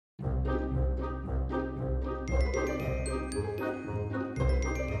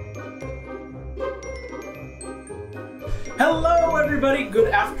Hello everybody,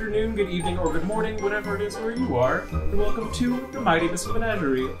 good afternoon, good evening, or good morning, whatever it is where you are, and welcome to the Mighty Misfit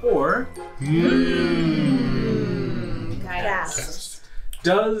Menagerie, or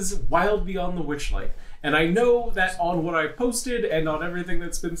Does Wild Beyond the Witchlight. And I know that on what I posted and on everything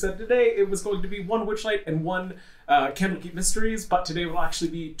that's been said today, it was going to be one Witchlight and one Candlekeep Mysteries, but today will actually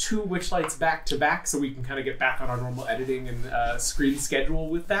be two Witchlights back to back, so we can kind of get back on our normal editing and screen schedule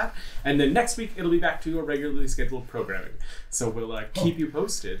with that. And then next week, it'll be back to our regularly scheduled programming. So we'll keep you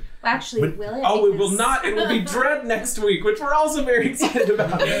posted. Well, actually, will it? Oh, it will not. It will be Dread next week, which we're also very excited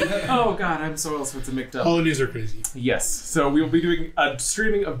about. Oh god, I'm so all sorts of mixed up. Holidays are crazy. Yes, so we will be doing a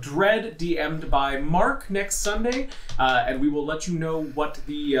streaming of Dread DM'd by Mark next Sunday, and we will let you know what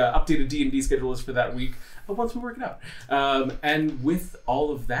the updated D&D schedule is for that week once we work it out. And with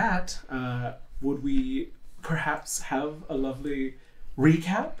all of that, would we perhaps have a lovely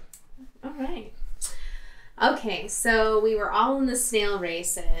recap? All right. Okay, so we were all in the snail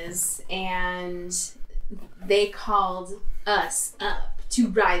races, and they called us up to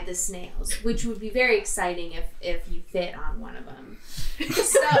ride the snails, which would be very exciting if you fit on one of them.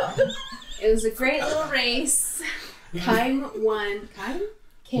 So, it was a great little race. Kime won. Kime?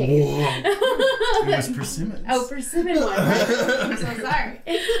 It was Persimmons. Oh, Persimmon won. I'm so sorry.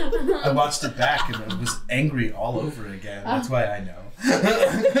 I watched it back and I was angry all over again. That's why I know.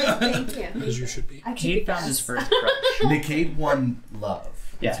 Thank you. As you should be. Cade found his first crush. Nickade won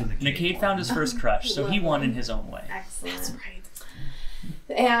love. Yeah, Nickade found his first crush, so he won in his own way. Excellent. That's right.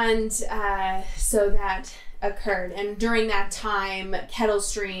 And so that occurred. And during that time,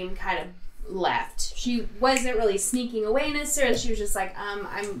 Kettlestream kind of left. She wasn't really sneaking away necessarily. She was just like,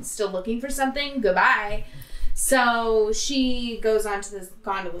 I'm still looking for something. Goodbye. So she goes on to the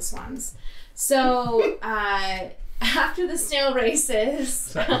gondola swans. So after the snail races,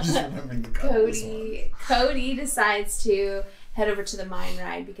 Sorry, I'm just remembering the gondola Cody decides to head over to the mine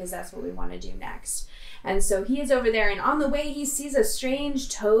ride because that's what we want to do next. And so he is over there, and on the way he sees a strange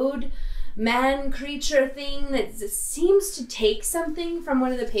toad man creature thing that seems to take something from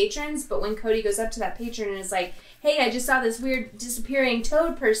one of the patrons. But when Cody goes up to that patron and is like, hey, I just saw this weird disappearing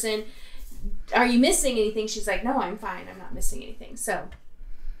toad person, are you missing anything? She's like, no, I'm fine, I'm not missing anything. So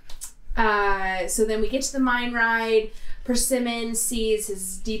then we get to the mine ride. Persimmon sees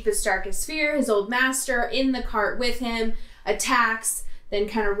his deepest, darkest fear, his old master, in the cart with him, attacks, then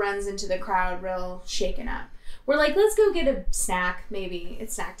kind of runs into the crowd real shaken up. We're like, let's go get a snack, maybe.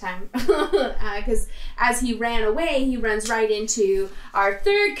 It's snack time. Because as he ran away, he runs right into our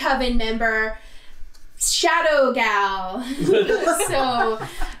third coven member, Shadow Gal. So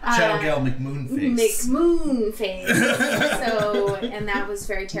Shadow Gal McMoonface. So, and that was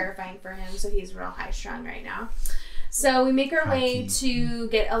very terrifying for him. So he's real high strung right now. So we make our way to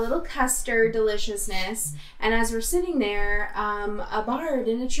get a little custard deliciousness, and as we're sitting there, a bard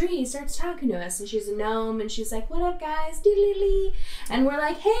in a tree starts talking to us, and she's a gnome, and she's like, what up guys, diddly-lee, and we're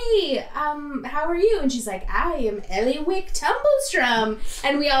like, hey, how are you? And she's like, I am Eliwick Tumblestrum,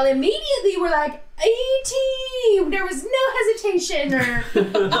 and we all immediately were like, E.T. There was no hesitation or we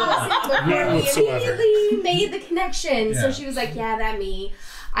immediately made the connection. So she was like, yeah, that me.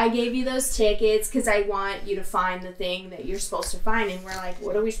 I gave you those tickets because I want you to find the thing that you're supposed to find. And we're like,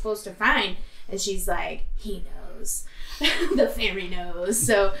 what are we supposed to find? And she's like, he knows. The fairy knows.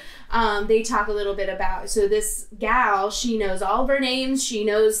 So they talk a little bit about, so this gal, she knows all of her names. She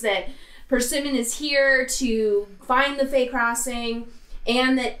knows that Persimmon is here to find the Fey Crossing,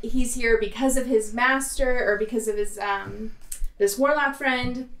 and that he's here because of his master, or because of his, this warlock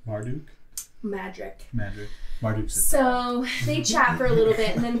friend. Madrick. So they chat for a little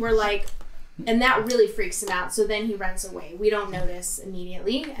bit, and then we're like, and that really freaks him out. So then he runs away. We don't notice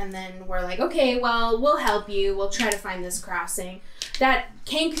immediately. And then we're like, okay, well, we'll help you. We'll try to find this crossing. That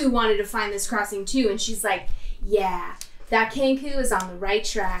Kenku wanted to find this crossing too. And she's like, yeah, that Kenku is on the right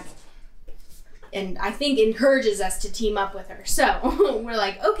track. And I think encourages us to team up with her. So we're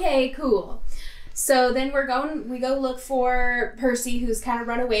like, okay, cool. So then we go look for Percy, who's kind of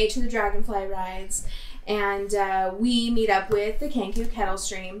run away to the Dragonfly rides. And we meet up with the Kenku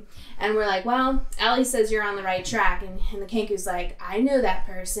Kettlestream, and we're like, well, Ellie says you're on the right track, and the Kenku's like, I know that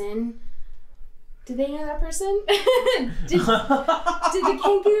person. Did they know that person? did the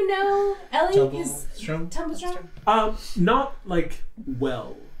Kenku know Ellie? Tumblestrum? Not like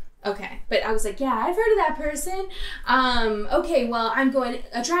well. Okay, but I was like, yeah, I've heard of that person. Okay, well, I'm going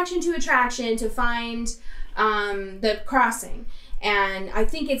attraction to attraction to find the crossing. And I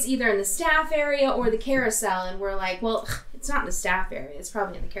think it's either in the staff area or the carousel. And we're like, well, it's not in the staff area. It's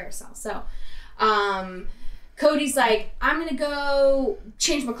probably in the carousel. So Cody's like, I'm gonna go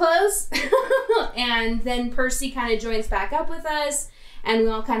change my clothes. And then Percy kind of joins back up with us, and we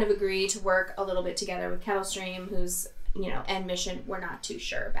all kind of agree to work a little bit together with Kettlestream, whose, end mission we're not too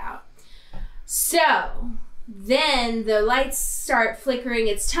sure about. So then the lights start flickering.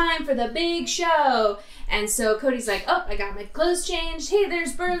 It's time for the big show. And so Cody's like, oh, I got my clothes changed. Hey,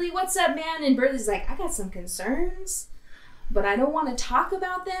 there's Burley. What's up, man? And Burley's like, I got some concerns, but I don't want to talk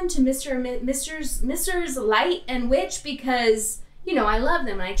about them to Misters Light and Witch because, I love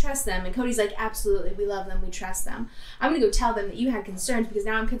them and I trust them. And Cody's like, absolutely, we love them, we trust them. I'm going to go tell them that you had concerns because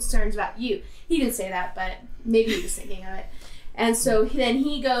now I'm concerned about you. He didn't say that, but maybe he was thinking of it. And so then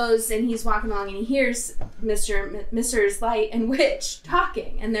he goes and he's walking along and he hears Misters Light and Witch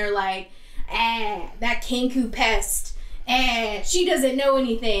talking. And they're like, that Kenku pest. She doesn't know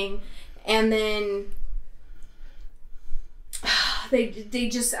anything. And then they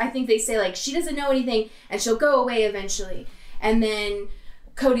just, I think they say like, she doesn't know anything and she'll go away eventually. And then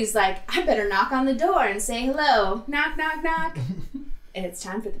Cody's like, I better knock on the door and say hello. Knock, knock, knock. And it's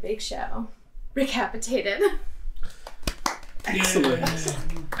time for the big show. Recapitated. Excellent.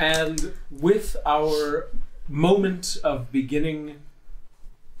 And with our moment of beginning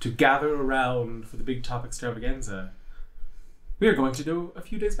to gather around for the big top extravaganza, we are going to go a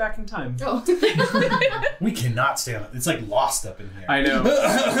few days back in time. Oh. We cannot stay on it. It's like Lost up in here. I know.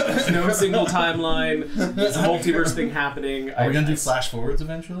 There's no single timeline. There's a multiverse thing happening. Are we going to do flash forwards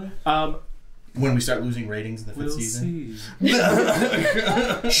eventually? When we start losing ratings in the fifth season?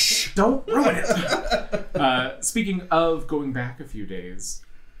 See. Shh, don't ruin it. Speaking of going back a few days,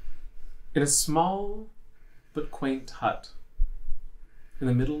 in a small but quaint hut in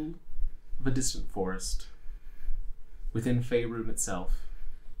the middle of a distant forest, within Feywild itself,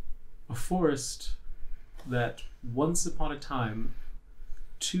 a forest that once upon a time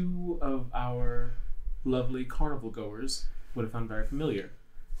two of our lovely carnival goers would have found very familiar.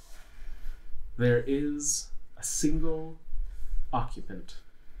 There is a single occupant,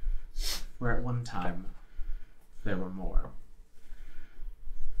 where at one time there were more.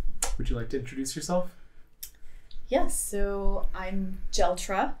 Would you like to introduce yourself? Yes, so I'm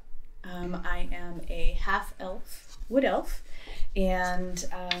Jeltra. I am a half-elf, wood elf, and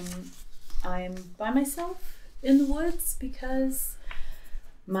I'm by myself in the woods because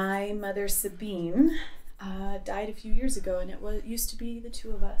my mother Sabine died a few years ago, and it used to be the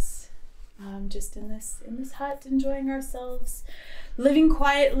two of us, just in this hut, enjoying ourselves, living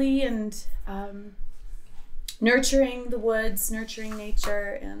quietly and nurturing the woods, nurturing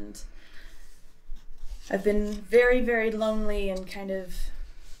nature. And I've been very, very lonely and kind of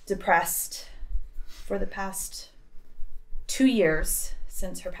depressed for the past 2 years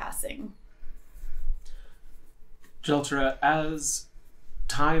since her passing. Jeltra, as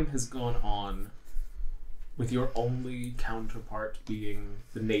time has gone on, with your only counterpart being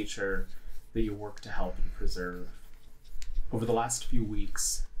the nature that you work to help and preserve, over the last few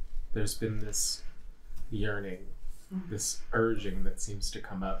weeks, there's been this yearning, this urging that seems to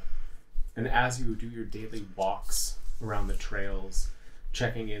come up. And as you do your daily walks around the trails,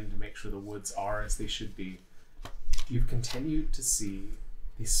 checking in to make sure the woods are as they should be, you've continued to see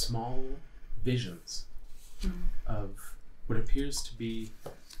these small visions of what appears to be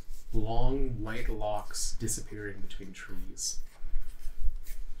long white locks disappearing between trees,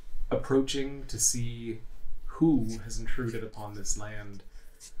 approaching to see who has intruded upon this land.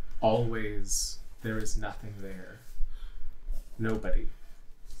 Always there is nothing there, nobody.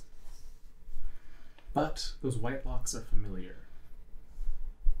 But those white locks are familiar.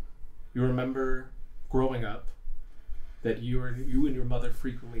 You remember growing up that you and your mother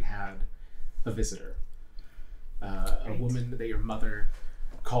frequently had a visitor, a woman that your mother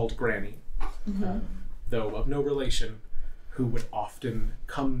called Granny, though of no relation, who would often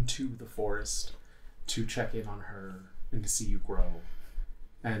come to the forest to check in on her and to see you grow.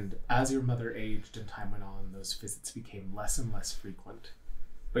 And as your mother aged and time went on, those visits became less and less frequent,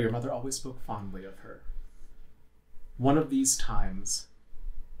 but your mother always spoke fondly of her. One of these times,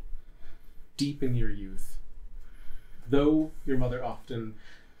 deep in your youth, though your mother often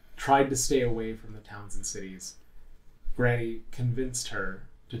tried to stay away from the towns and cities, Granny convinced her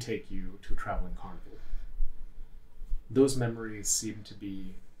to take you to a traveling carnival. Those memories seem to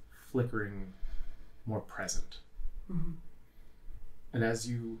be flickering more present. And as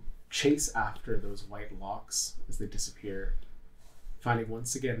you chase after those white locks as they disappear, finding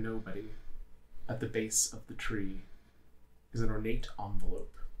once again nobody, at the base of the tree is an ornate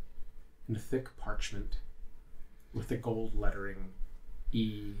envelope in thick parchment with the gold lettering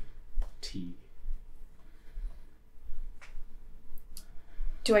E.T.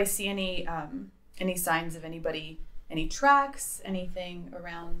 Do I see any any signs of anybody, any tracks, anything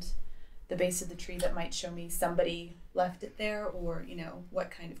around the base of the tree that might show me somebody left it there, or, you know,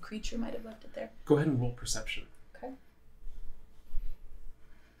 what kind of creature might have left it there. Go ahead and roll perception. Okay.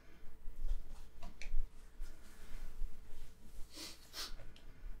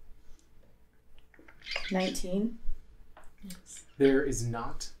 19. There is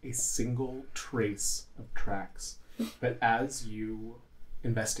not a single trace of tracks, but as you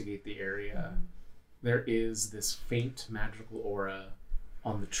investigate the area, there is this faint magical aura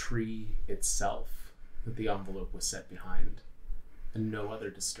on the tree itself that the envelope was set behind, and no other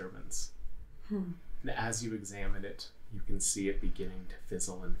disturbance. And as you examine it, you can see it beginning to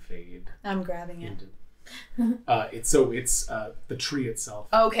fizzle and fade. I'm grabbing it. It's the tree itself.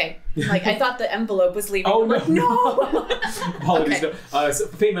 Okay. Like, I thought the envelope was leaving. Oh, no. Like, no! Apologies. Okay. No. It's a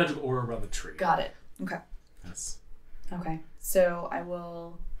faint magical aura around the tree. Got it. Okay. Yes. Okay. So I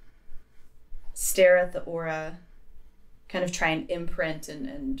will stare at the aura, kind of try and imprint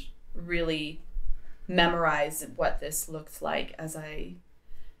and really memorize what this looks like as I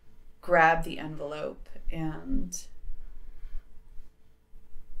grab the envelope and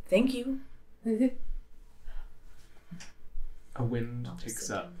thank you. A wind picks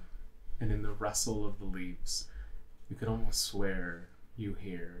up, and in the rustle of the leaves, you can almost swear you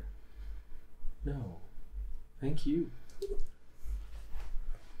hear, "No, thank you."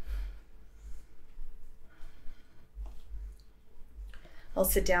 I'll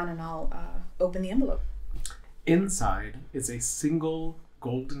sit down and I'll open the envelope. Inside is a single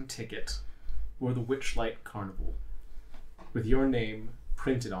golden ticket for the Witchlight Carnival, with your name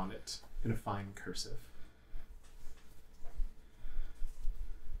printed on it in a fine cursive.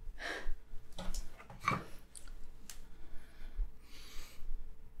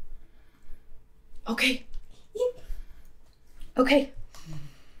 Okay. Okay.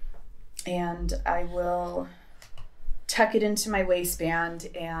 And I will tuck it into my waistband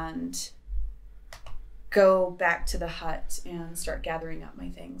and go back to the hut and start gathering up my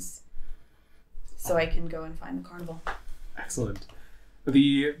things so I can go and find the carnival. Excellent.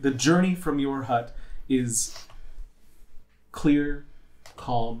 The journey from your hut is clear,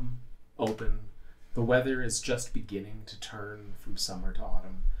 calm, open. The weather is just beginning to turn from summer to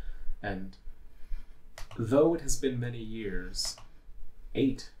autumn, and though it has been many years,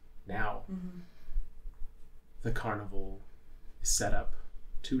 8 now, the carnival is set up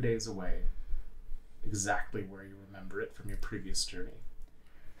 2 days away, exactly where you remember it from your previous journey.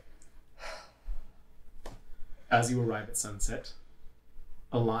 As you arrive at sunset,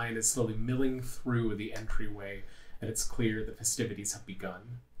 a line is slowly milling through the entryway, and it's clear the festivities have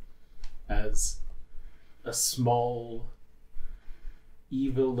begun, as a small,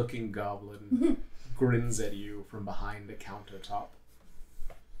 evil-looking goblin grins at you from behind a countertop.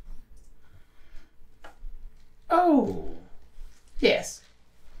 Oh, yes.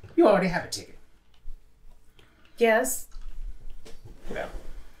 You already have a ticket. Yes. Well,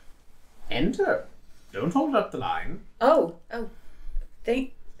 enter. Don't hold up the line. Oh,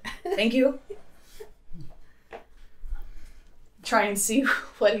 thank you. Try and see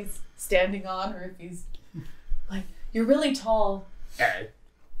what he's standing on, or if he's like, you're really tall.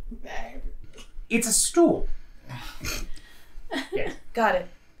 It's a stool. Yes. Got it.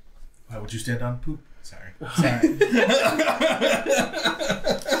 Why would you stand on poop? Sorry.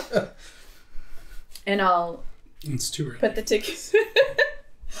 And I'll It's too early. put the ticket.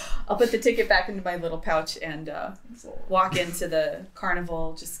 I'll put the ticket back into my little pouch and walk into the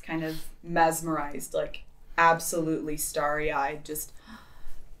carnival, just kind of mesmerized, like absolutely starry-eyed, just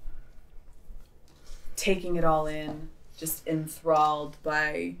taking it all in, just enthralled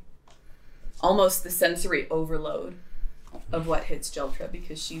by almost the sensory overload of what hits Jeltra,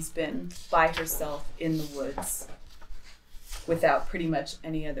 because she's been by herself in the woods without pretty much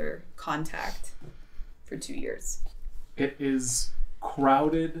any other contact for 2 years. It is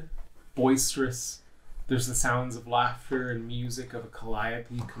crowded, boisterous. There's the sounds of laughter and music of a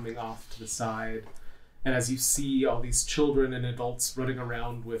calliope coming off to the side. And as you see all these children and adults running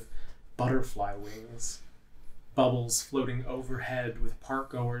around with butterfly wings, bubbles floating overhead with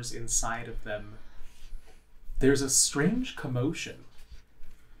park-goers inside of them, there's a strange commotion.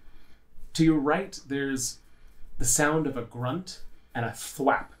 To your right, there's the sound of a grunt and a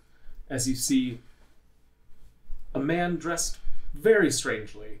thwap as you see a man dressed very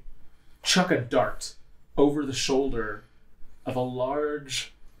strangely chuck a dart over the shoulder of a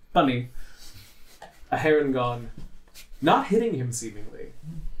large bunny, a heron, not hitting him seemingly,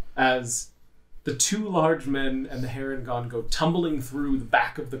 as the 2 large men and the heron go tumbling through the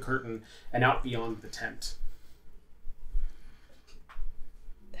back of the curtain and out beyond the tent.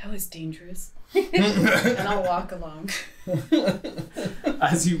 That was dangerous. And I'll walk along.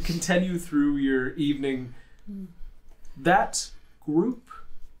 As you continue through your evening, that group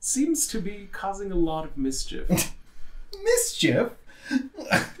seems to be causing a lot of mischief. Mischief?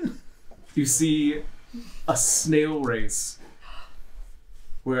 You see a snail race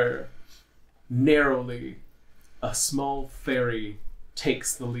where narrowly a small fairy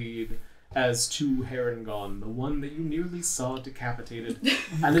takes the lead as two Harengon, the one that you nearly saw decapitated,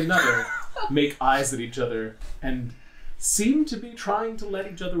 and another make eyes at each other and seem to be trying to let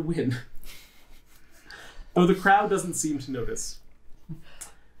each other win. Though the crowd doesn't seem to notice.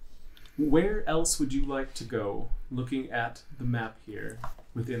 Where else would you like to go, looking at the map here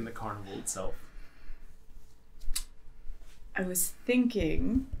within the carnival itself? I was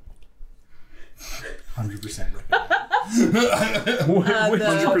thinking... 100%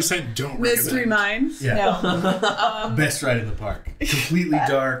 100% don't Mystery recommend. Mine. Yeah. No. Best ride in the park. Completely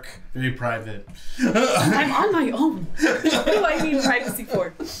dark, very private. I'm on my own. What do I need privacy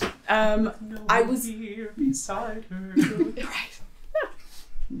for? I was here beside her. right.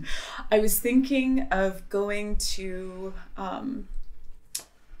 I was thinking of going to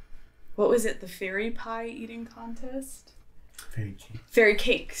what was it? The fairy pie eating contest? Very cheap. Fairy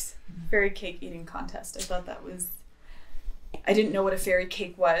cakes. Fairy cake eating contest. I thought that was. I didn't know what a fairy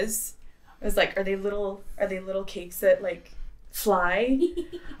cake was. I was like, are they little cakes that like fly?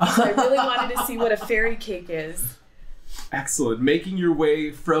 So I really wanted to see what a fairy cake is. Excellent. Making your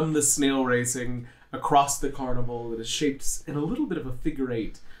way from the snail racing across the carnival that is shaped in a little bit of a figure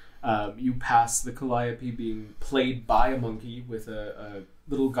eight. You pass the calliope being played by a monkey with a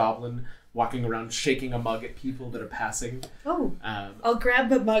little goblin walking around shaking a mug at people that are passing. Oh, I'll grab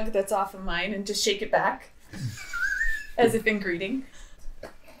the mug that's off of mine and just shake it back as if in greeting.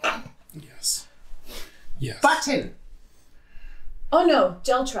 Yes. Yes. Button! Oh no,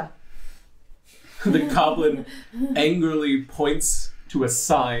 Geltra. The goblin angrily points to a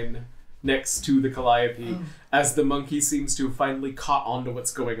sign next to the calliope as the monkey seems to have finally caught on to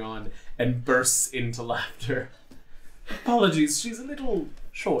what's going on and bursts into laughter. Apologies, she's a little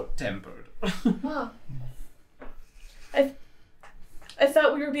short-tempered. Oh. I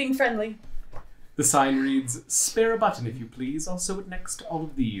thought we were being friendly. The sign reads, "Spare a button, if you please. I'll sew it next to all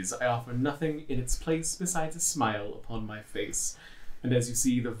of these. I offer nothing in its place besides a smile upon my face." And as you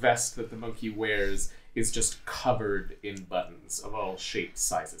see, the vest that the monkey wears is just covered in buttons of all shapes,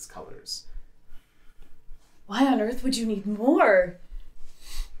 sizes, colors. Why on earth would you need more?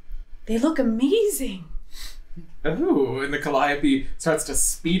 They look amazing. Oh, and the calliope starts to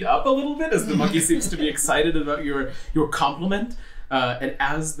speed up a little bit as the monkey seems to be excited about your compliment. And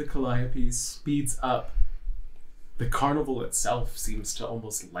as the calliope speeds up, the carnival itself seems to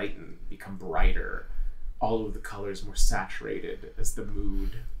almost lighten, become brighter. All of the colors more saturated as the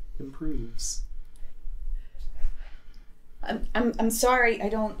mood improves. I'm sorry. I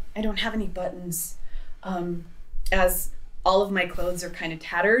don't have any buttons. As all of my clothes are kind of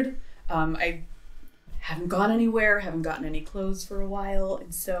tattered. I haven't gone anywhere. Haven't gotten any clothes for a while,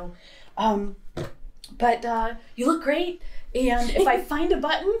 and so. But you look great, and if I find a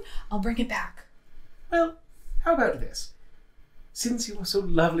button, I'll bring it back. Well, how about this? Since you are so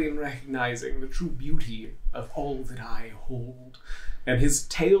lovely in recognizing the true beauty of all that I hold, and his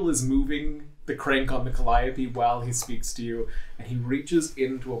tail is moving the crank on the calliope while he speaks to you, and he reaches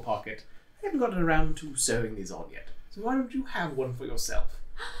into a pocket. I haven't gotten around to sewing these on yet, so why don't you have one for yourself?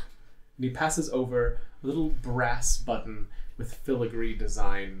 And he passes over a little brass button with filigree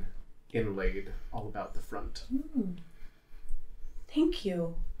design inlaid all about the front. Thank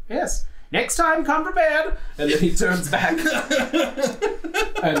you. Yes. Next time, come prepared. And then he turns back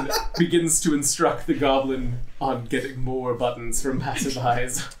and begins to instruct the goblin on getting more buttons from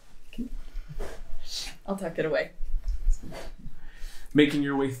passerbys. I'll tuck it away. Making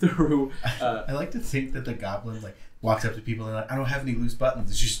your way through. I like to think that the goblin like walks up to people and like, I don't have any loose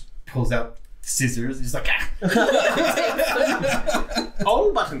buttons. And she just pulls out scissors. And he's like, ah.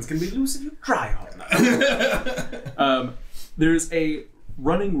 All buttons can be loose if you try hard enough. There's a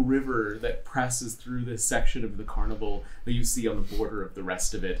running river that passes through this section of the carnival that you see on the border of the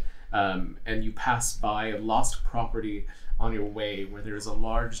rest of it. And you pass by a lost property on your way where there is a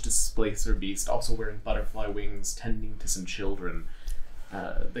large displacer beast also wearing butterfly wings tending to some children.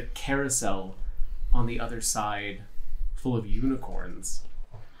 The carousel on the other side full of unicorns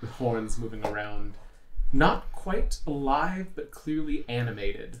with horns moving around, not quite alive but clearly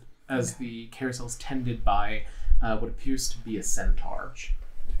animated as the carousel's tended by what appears to be a centaur.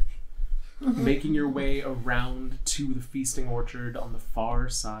 Making your way around to the feasting orchard on the far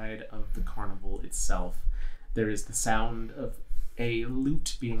side of the carnival itself, there is the sound of a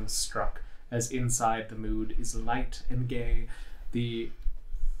lute being struck, as inside the mood is light and gay. The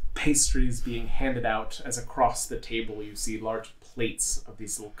pastries being handed out, as across the table you see large plates of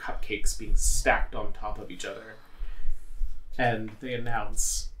these little cupcakes being stacked on top of each other. And they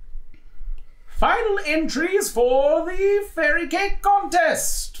announce, "Final entries for the fairy cake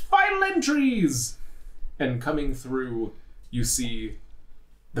contest! Final entries!" And coming through, you see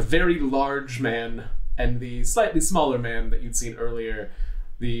the very large man and the slightly smaller man that you'd seen earlier.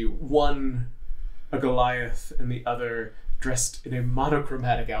 The one a Goliath and the other dressed in a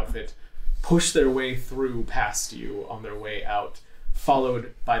monochromatic outfit push their way through past you on their way out,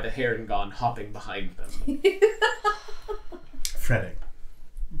 followed by the Herringon hopping behind them. Fretting.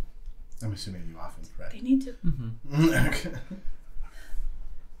 I'm assuming you often fret. They need to. Okay.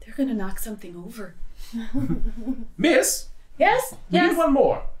 They're gonna knock something over. Miss, Yes. we need one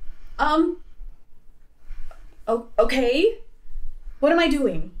more. Oh, okay. What am I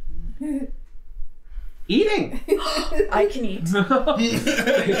doing? Eating. I can eat.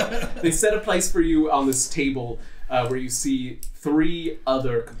 They set a place for you on this table where you see 3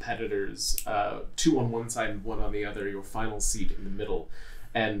 other competitors, 2 on one side and 1 on the other, your final seat in the middle.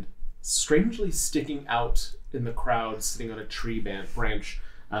 And strangely sticking out in the crowd, sitting on a tree branch,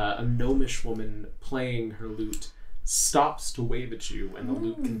 a gnomish woman playing her lute stops to wave at you, and the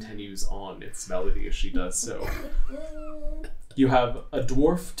lute continues on its melody as she does so. You have a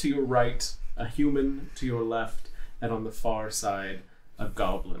dwarf to your right, a human to your left, and on the far side, a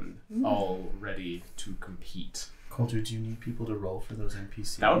goblin, all ready to compete. Coulter, do you need people to roll for those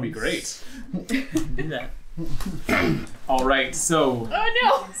NPCs? That would be great. Do that. All right, so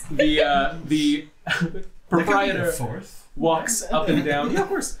Oh the proprietor fourth. walks up and down. Yeah, of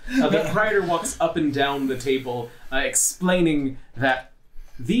course. The proprietor walks up and down the table, explaining that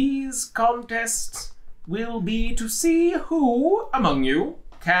these contests will be to see who among you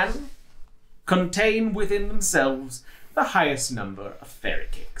can contain within themselves the highest number of fairy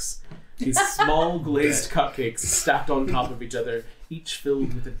cakes. These small glazed cupcakes stacked on top of each other, each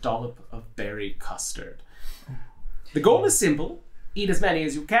filled with a dollop of berry custard. The goal is simple: eat as many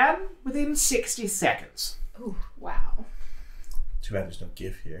as you can within 60 seconds. Ooh, wow. Too bad there's no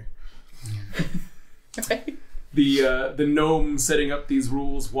GIF here. The gnome setting up these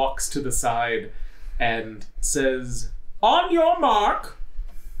rules walks to the side and says, "On your mark,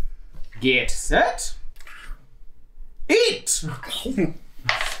 get set, eat!"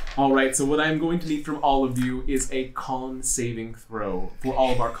 All right, so what I'm going to need from all of you is a con saving throw. For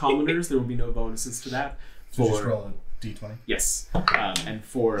all of our commoners, there will be no bonuses to that. So just roll a d20. Yes, and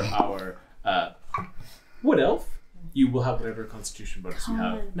for our wood elf, you will have whatever constitution bonus you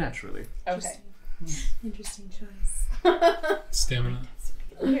have naturally. Okay. Interesting choice. Stamina.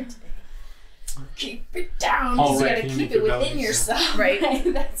 Keep it down. All You right. gotta keep it within yourself. Right.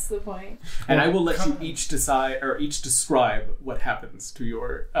 That's the point. And I will let you each decide, or each describe what happens to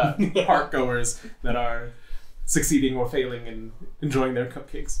your park goers that are succeeding or failing and enjoying their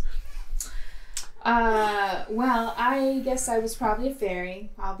cupcakes. Well, I guess I was probably a fairy.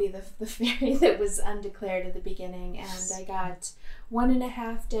 I'll be the fairy that was undeclared at the beginning, and I got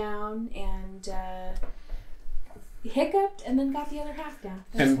 1.5 down and hiccuped, and then got the other half down.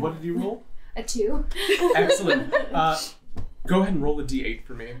 That's And that. what did you roll? A 2. Excellent. Go ahead and roll a d8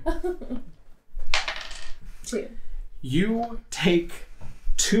 for me. 2. You take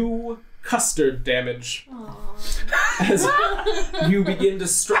 2 custard damage Aww. as you begin to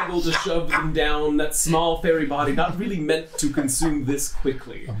struggle to shove them down that small fairy body, not really meant to consume this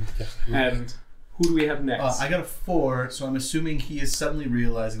quickly. And who do we have next? I got a 4, so I'm assuming he is suddenly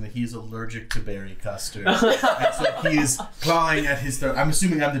realizing that he is allergic to berry custard. And so he is clawing at his throat. I'm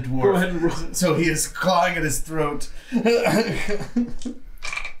assuming I'm the dwarf. Go ahead and roll. So he is clawing at his throat.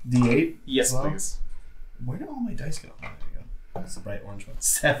 D8? Yes, Well, please. Where did all my dice go? Oh, there you go. That's the bright orange one.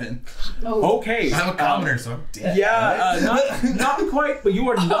 7. Okay. I'm a commoner, so I'm dead. Yeah, right? not quite, but you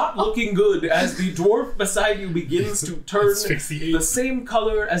are not looking good as the dwarf beside you begins to turn Asphyxiate. the same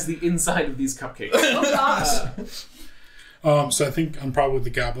color as the inside of these cupcakes. Oh gosh. So I think I'm probably the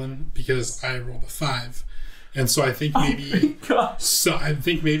goblin because I rolled a 5, and so I think Oh maybe Gosh.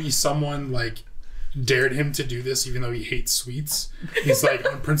 someone like dared him to do this, even though he hates sweets. He's like,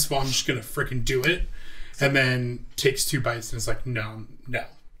 on principle, I'm just gonna freaking do it, and then takes 2 bites and is like, no,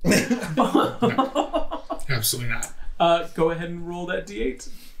 absolutely not. Go ahead and roll that d8.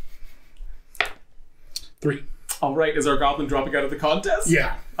 3. All right, is our goblin dropping out of the contest?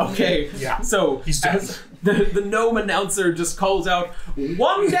 Yeah. Okay. Yeah. So He's dead. as the gnome announcer just calls out,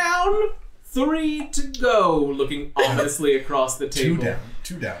 1 down, 3 to go, looking ominously across the 2 table. down.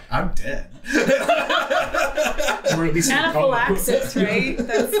 2 down. I'm dead. Or at least Anaphylaxis, right?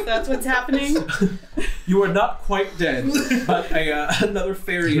 That's what's happening. You are not quite dead, but another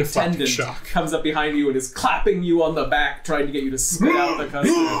fairy Anaphylactic attendant shock. comes up behind you and is clapping you on the back, trying to get you to spit out the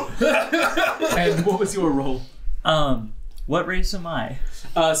custard. And what was your roll? What race am I?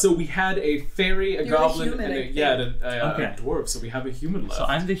 So we had a fairy, a You're a goblin, human, and I a Okay. dwarf. So we have a human left. So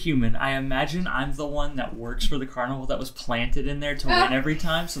I'm the human. I imagine I'm the one that works for the carnival that was planted in there to win every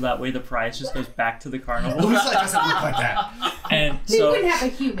time, so that way the prize just goes back to the carnival. Witchlight doesn't look like that. And We so wouldn't have a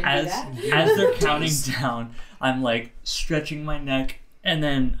human do as that. they're counting down, I'm like stretching my neck, and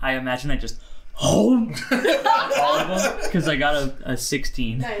then I imagine I just hold all of them because I got a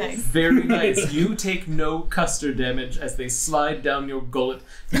 16. Nice. Very nice. You take no custard damage as they slide down your gullet,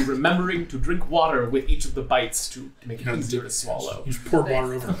 you remembering to drink water with each of the bites to make it easier to swallow. You just pour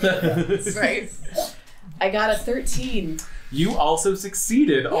water over it. Right. I got a 13. You also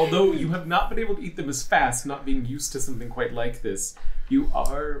succeeded, although you have not been able to eat them as fast, not being used to something quite like this. You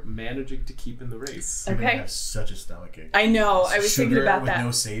are managing to keep in the race. You're gonna Okay. have such a stomachache. I know. I was Sugar thinking about with that.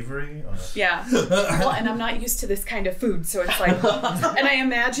 no savory. Yeah. Well, and I'm not used to this kind of food, so it's like, and I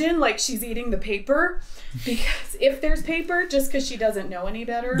imagine like she's eating the paper because if there's paper, just because she doesn't know any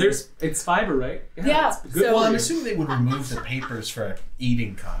better. It's fiber, right? Yeah, It's good so- for Well, I'm you. assuming they would remove the papers for an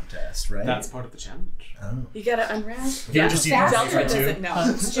eating contest, right? That's part of the challenge. Oh. You gotta unwrap. You're just eating fast. paper Delta too. doesn't know.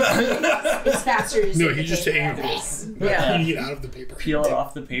 It's faster to No, save he the just paper ate it. anyways. Yeah. You eat out of the paper. Peel it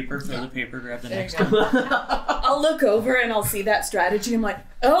off the paper, throw the paper, grab the There you next go. one. I'll look over and I'll see that strategy. I'm like,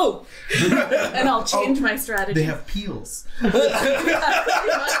 oh, and I'll change my strategy. They have peels. Pretty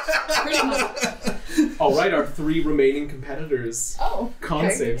much. All right, our 3 remaining competitors. Oh. Con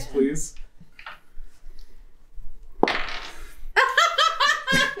okay. saves, please.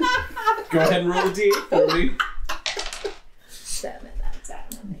 Go ahead and roll a d8 for me. 7. That's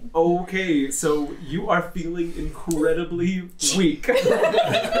happening. Okay, so you are feeling incredibly weak.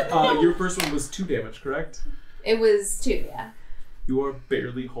 Your first one was 2 damage, correct? It was 2, yeah. You are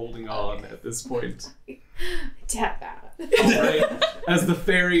barely holding on at this point. Tap that. Alright, as the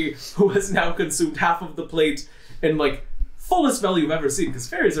fairy, who has now consumed half of the plate in like fullest value you've ever seen, because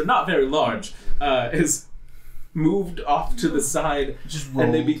fairies are not very large, is moved off to the side,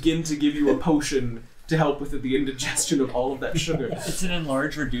 and they begin to give you a potion to help with the indigestion of all of that sugar. It's an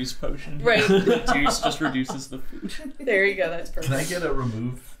enlarge reduce potion. Right. Reduce just reduces the food. There you go. That's perfect. Can I get a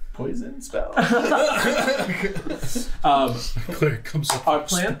remove poison spell? Cleric comes up. Our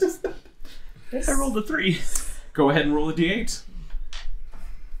plan? I rolled a 3. Go ahead and roll a d8.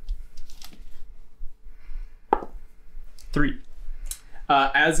 3.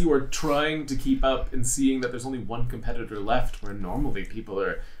 As you are trying to keep up and seeing that there's only one competitor left, where normally people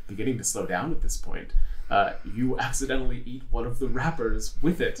are beginning to slow down at this point, you accidentally eat one of the wrappers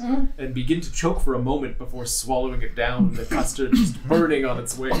with it and begin to choke for a moment before swallowing it down, the custard just burning on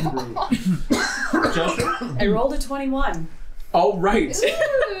its way through. Chelsea? I rolled a 21. All right.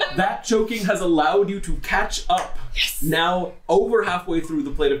 That choking has allowed you to catch up. Yes. Now over halfway through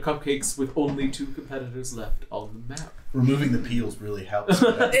the plate of cupcakes with only 2 competitors left on the map. Removing the peels really helps.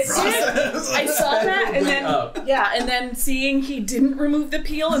 with that It did. process. I saw that, and then Up. and then seeing he didn't remove the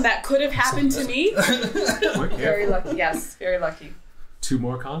peel, and that could have happened to me. We're Very careful. lucky. Yes, very lucky. 2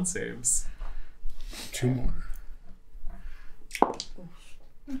 more con saves. 2 more.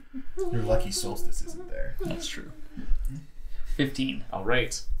 Your lucky solstice isn't there. That's true. 15. All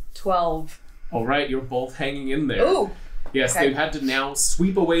right. 12. All right, you're both hanging in there. Ooh. Yes, Okay. they've had to now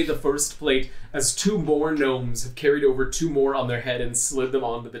sweep away the first plate as 2 more gnomes have carried over 2 more on their head and slid them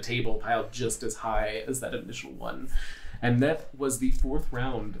onto the table piled just as high as that initial one. And that was the 4th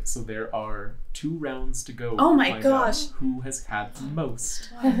round, so there are 2 rounds to go. Oh to my find gosh. out who has had the most.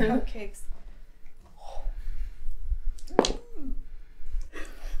 Cupcakes.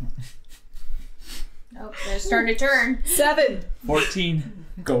 Oh, they're starting to turn. 7. 14.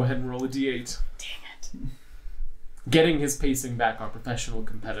 Go ahead and roll a d8. Dang it. Getting his pacing back, our professional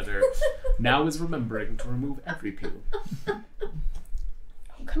competitor now is remembering to remove every peel. Oh,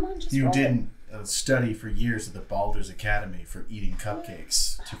 come on, just You roll it. didn't study for years at the Baldur's Academy for eating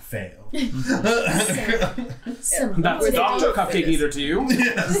cupcakes to fail. That's Dr. Cupcake Eater to you.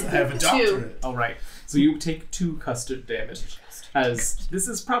 Yes, I have a doctorate. All right, so you take 2 custard damage, as this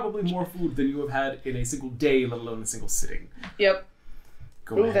is probably more food than you have had in a single day, let alone a single sitting. Yep.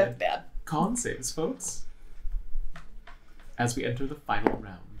 Go Ooh, that's ahead. bad. Con saves, folks. As we enter the final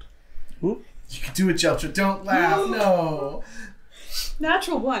round. You can do it, Jeltra. Don't laugh. No.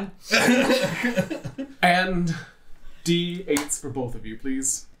 Natural 1. And D8s for both of you,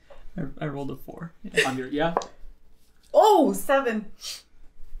 please. I rolled a 4. On your, yeah? Oh, 7.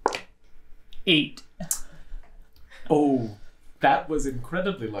 8. Oh, that was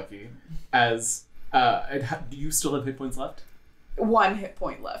incredibly lucky. As do you still have hit points left? 1 hit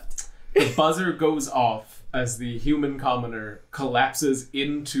point left. The buzzer goes off as the human commoner collapses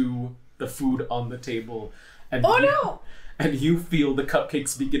into the food on the table, and and you feel the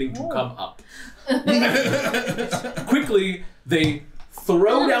cupcakes beginning to come up. Quickly, they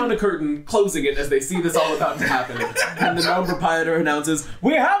throw down a curtain, closing it as they see this all about to happen. And the gnome proprietor announces,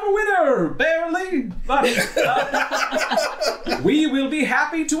 "We have a winner! Barely! But we will be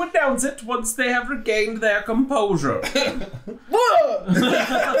happy to announce it once they have regained their composure."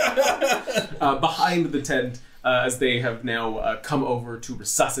 Behind the tent, as they have now come over to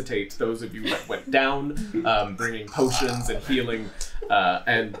resuscitate those of you that went down, bringing potions and healing,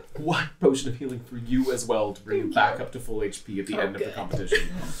 and one potion of healing for you as well to bring you back up to full HP at the end of the competition.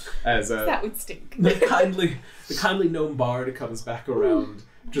 As that would stink. the kindly gnome bard comes back around,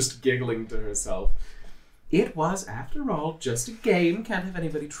 just giggling to herself. It was, after all, just a game. Can't have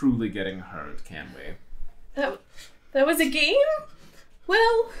anybody truly getting hurt, can we? That was a game?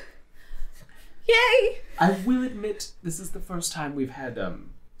 Well, yay! I will admit, this is the first time we've had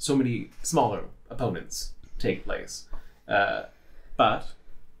so many smaller opponents take place. But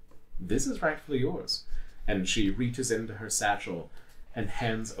this is rightfully yours. And she reaches into her satchel and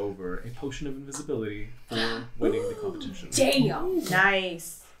hands over a potion of invisibility for winning the competition. Damn!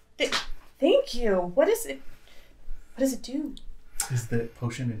 Nice. Thank you. What is it? What does it do? Is the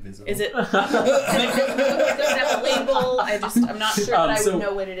potion invisible? Is it? Does it have a label? I'm not sure that I would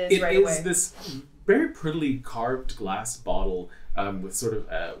know what it is right away. It is this very prettily carved glass bottle with sort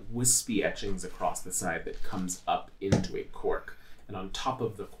of wispy etchings across the side that comes up into a cork. And on top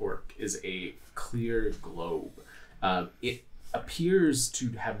of the cork is a clear globe. It appears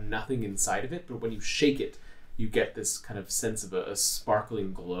to have nothing inside of it, but when you shake it, you get this kind of sense of a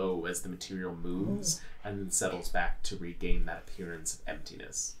sparkling glow as the material moves and then settles back to regain that appearance of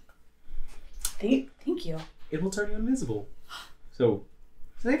emptiness. Thank you. It will turn you invisible. So,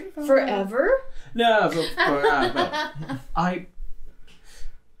 save it for Forever? No,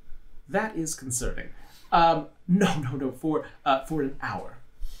 that is concerning. No, for an hour.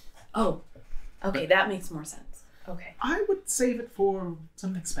 Oh, okay, that makes more sense. Okay. I would save it for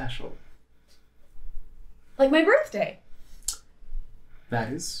something special. Like my birthday.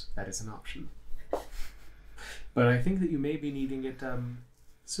 That is an option. But I think that you may be needing it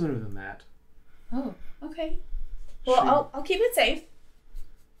sooner than that. Oh, okay. Well, I'll keep it safe.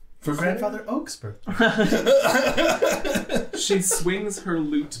 For Grandfather Oak's birthday. She swings her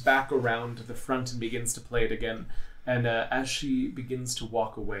lute back around to the front and begins to play it again. And as she begins to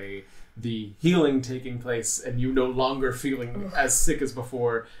walk away, the healing taking place, and you no longer feeling as sick as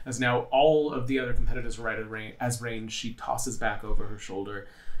before, as now all of the other competitors are right as range, she tosses back over her shoulder.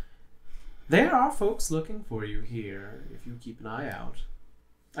 There are folks looking for you here, if you keep an eye out.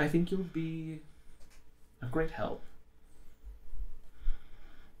 I think you'll be a great help.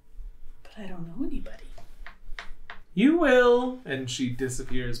 But I don't know anybody. You will! And she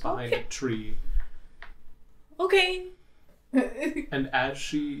disappears behind a tree. Okay. And as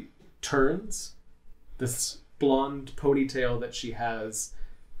she turns, this blonde ponytail that she has,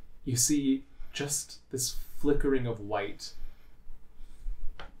 you see just this flickering of white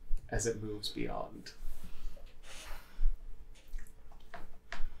as it moves beyond.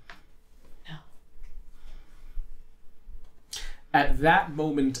 No. At that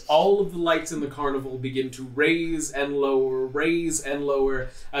moment, all of the lights in the carnival begin to raise and lower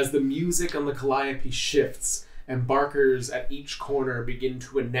as the music on the calliope shifts, and barkers at each corner begin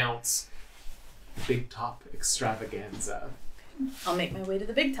to announce the big top extravaganza. I'll make my way to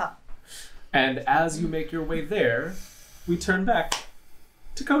the big top. And as you make your way there, we turn back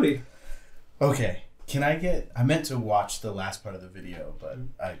to Cody. Okay, I meant to watch the last part of the video, but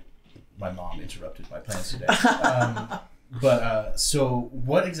my mom interrupted my plans today. So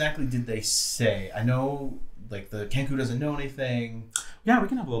what exactly did they say? I know, like, the Kenku doesn't know anything. Yeah, we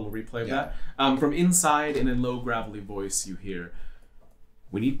can have a little replay of that. From inside, in a low, gravelly voice, you hear,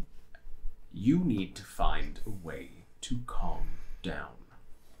 you need to find a way to calm down.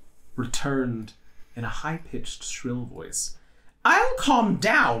 Returned in a high-pitched, shrill voice. I'll calm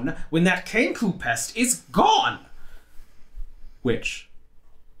down when that Kenku pest is gone! Which,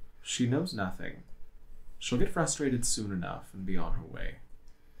 she knows nothing. She'll get frustrated soon enough and be on her way.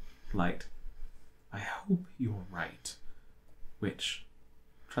 Light, I hope you're right. Which,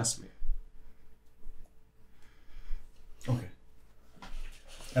 trust me. Okay.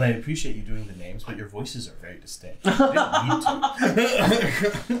 And I appreciate you doing the names, but your voices are very distinct. I didn't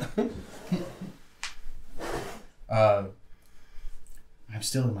need to. I I'm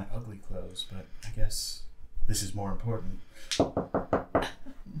still in my ugly clothes, but I guess this is more important.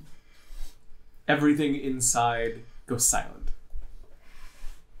 Everything inside goes silent.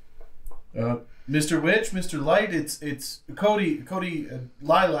 Mr. Witch, Mr. Light, it's Cody,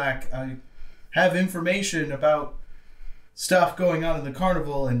 Lilac. I have information about stuff going on in the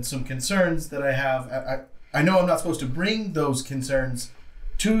carnival and some concerns that I have. I know I'm not supposed to bring those concerns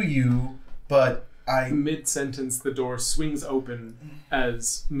to you, but Mid-sentence, the door swings open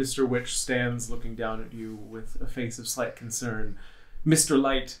as Mr. Witch stands looking down at you with a face of slight concern. Mr.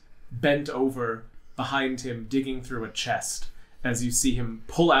 Light bent over behind him, digging through a chest, as you see him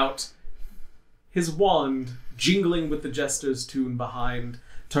pull out his wand, jingling with the jester's tune behind,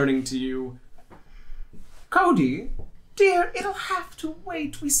 turning to you. Cody, dear, it'll have to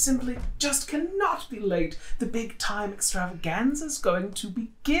wait. We simply just cannot be late. The big time extravaganza is going to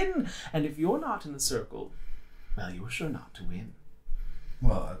begin. And if you're not in the circle, well, you're sure not to win.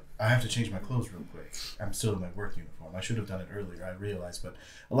 Well, I have to change my clothes real quick. I'm still in my work uniform. I should have done it earlier, I realized, but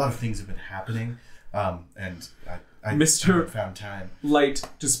a lot of things have been happening, and I haven't found time. Light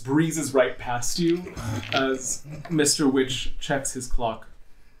just breezes right past you as Mr. Witch checks his clock.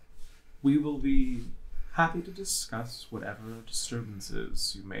 We will be happy to discuss whatever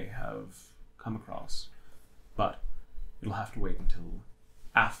disturbances you may have come across, but it'll have to wait until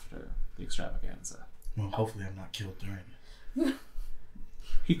after the extravaganza. Well, hopefully I'm not killed during it.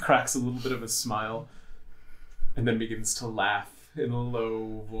 He cracks a little bit of a smile and then begins to laugh in a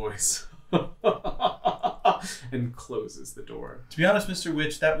low voice and closes the door. To be honest, Mr.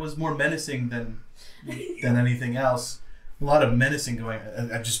 Witch, that was more menacing than anything else. A lot of menacing going.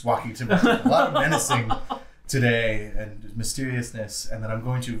 I'm just walking to a lot of menacing today and mysteriousness, and then I'm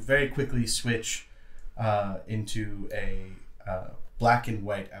going to very quickly switch into a black and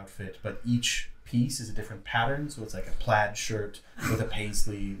white outfit, but each piece is a different pattern. So it's like a plaid shirt with a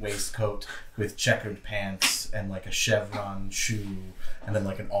paisley waistcoat with checkered pants and like a chevron shoe and then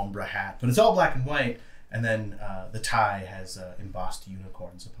like an ombre hat. But it's all black and white, and then the tie has embossed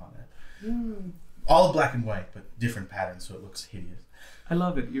unicorns upon it. Mm. All black and white, but different patterns, so it looks hideous. I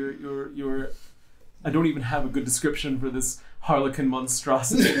love it. You're. I don't even have a good description for this harlequin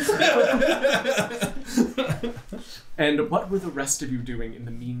monstrosity. And what were the rest of you doing in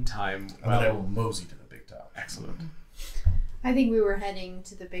the meantime? And then I will mosey to the big top. Excellent. I think we were heading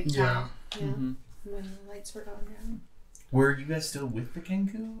to the big top. Yeah. Mm-hmm. When the lights were going down. Were you guys still with the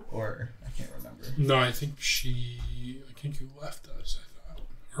Kenku, or I can't remember? No, I think you left us. I thought,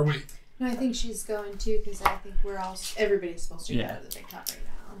 or wait. No, I think she's going too, because I think everybody's supposed to go to the big top right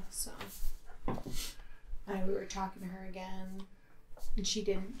now. So, we were talking to her again, and she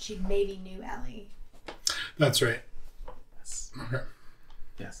didn't. She maybe knew Ellie. That's right. Yes. Okay.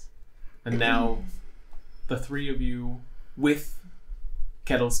 Yes. And now, the three of you with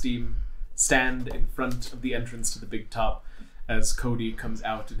Kettle Steam stand in front of the entrance to the big top as Cody comes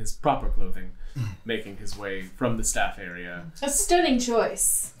out in his proper clothing, making his way from the staff area. A stunning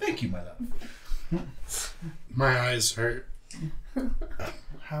choice. Thank you, my love. My eyes hurt.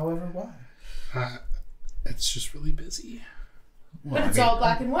 However, why? It's just really busy. Well, but it's all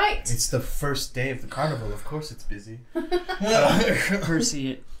black and white. It's the first day of the carnival. Of course it's busy.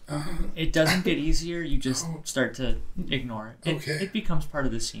 Percy, it doesn't get easier. You just start to ignore it. Okay. It becomes part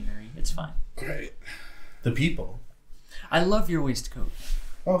of the scenery. It's fine. Right. The people. I love your waistcoat.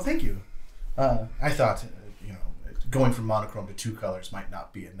 Oh, thank you. I thought, going from monochrome to two colors might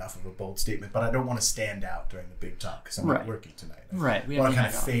not be enough of a bold statement, but I don't want to stand out during the big talk because I'm not working tonight. We want to kind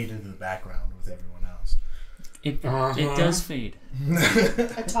of fade into the background with everyone else. It does fade.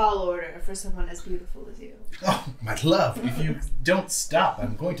 A tall order for someone as beautiful as you. Oh, my love, if you don't stop,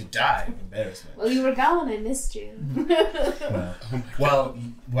 I'm going to die of embarrassment. Well, you were gone. I missed you. Well,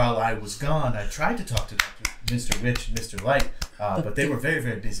 while I was gone, I tried to talk to Mr. Witch and Mr. Light, but they were very,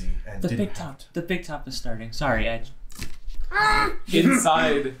 very busy and didn't have to. The big top is starting. Sorry, Edge.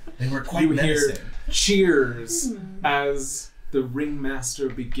 Inside, they were quite menacing. Hear cheers as the ringmaster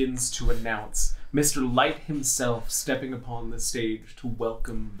begins to announce Mr. Light himself stepping upon the stage to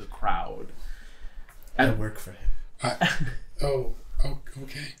welcome the crowd. I work for him.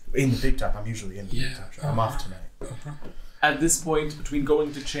 Okay. In the big top. I'm usually in the big top. I'm off tonight. At this point, between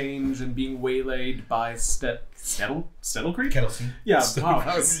going to change and being waylaid by Stettle Creek? Kettlestein. Yeah, wow,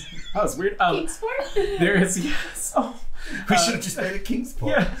 that was weird. Kingsport? There is, yes. Oh, we should have just made a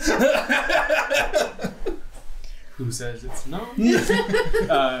Kingsport. Yeah. Who says it's not?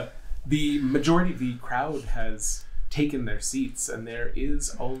 The majority of the crowd has taken their seats, and there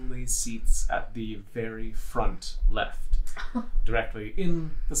is only seats at the very front left, directly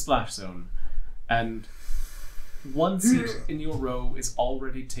in the splash zone. And one seat in your row is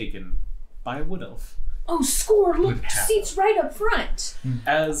already taken by a wood elf. Oh, score! Look, Would have. seats right up front.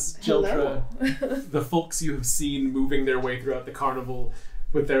 As Jeltra, the folks you have seen moving their way throughout the carnival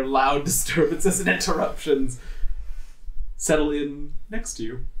with their loud disturbances and interruptions settle in next to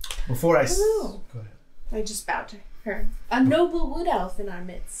you. Before I... Hello. Go ahead. I just bowed to her. A noble wood elf in our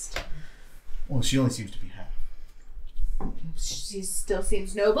midst. Well, she only seems to be half. She still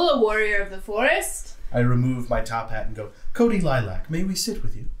seems noble, a warrior of the forest. I remove my top hat and go, Cody Lilac, may we sit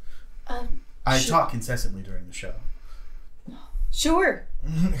with you? I Sure. talk incessantly during the show. Sure.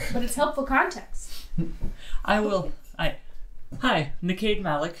 But it's helpful context. Hi, Nicaid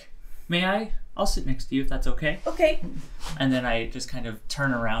Malik. May I? I'll sit next to you if that's okay. Okay. And then I just kind of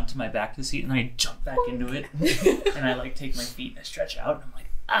turn around to my back to the seat and I jump back into it. And I like take my feet and I stretch out and I'm like,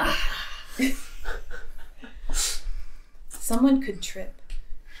 ah. Someone could trip.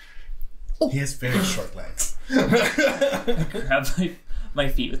 He has very short legs. I grab my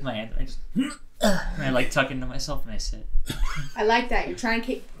feet with my hand and I just and I like tuck into myself and I sit. I like that. You're trying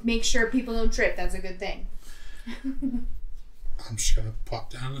to make sure people don't trip. That's a good thing. I'm just gonna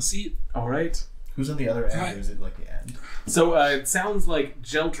plop down on the seat. All right. Who's on the other end, or is it like the end? So it sounds like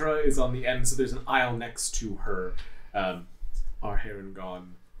Jeltra is on the end, so there's an aisle next to her. Our Heron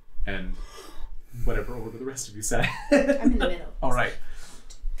gone, and whatever order the rest of you said. I'm in the middle. All right.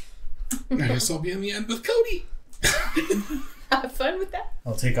 I guess I'll be in the end with Cody. Have fun with that.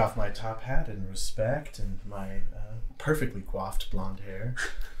 I'll take off my top hat in respect and my perfectly coiffed blonde hair.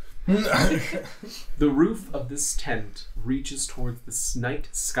 The roof of this tent reaches towards the night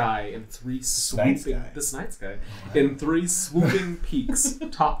sky in three swooping in three swooping peaks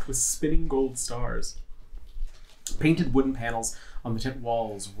topped with spinning gold stars. Painted wooden panels on the tent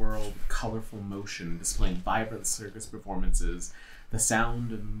walls whirl with colorful motion, displaying vibrant circus performances. The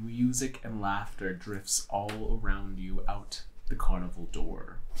sound of music and laughter drifts all around you out the carnival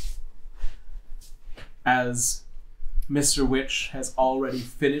door. As Mr. Witch has already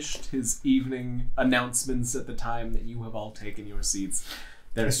finished his evening announcements at the time that you have all taken your seats.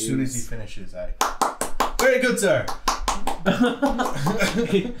 As soon as he finishes, I... Very good, sir!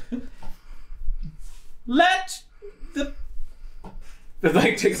 Let the... It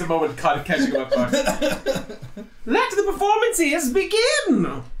like takes a moment catching him up. Let the performances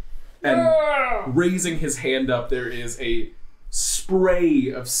begin! And raising his hand up, there is a spray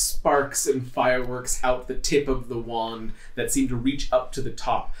of sparks and fireworks out the tip of the wand that seem to reach up to the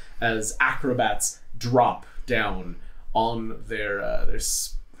top as acrobats drop down on their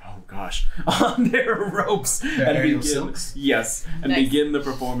on their ropes and aerial begin silks? yes and Nice. begin the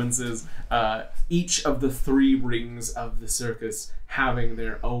performances. Each of the three rings of the circus having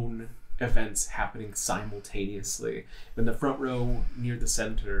their own events happening simultaneously. In the front row near the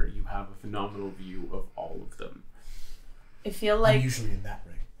center, you have a phenomenal view of all of them. I feel I'm like usually in that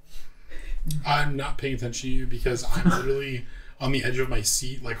ring. I'm not paying attention to you because I'm literally on the edge of my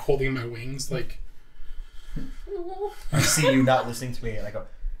seat, like holding my wings, like. I see you not listening to me, and I go,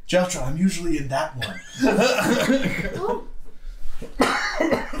 Jeltra, I'm usually in that one. oh.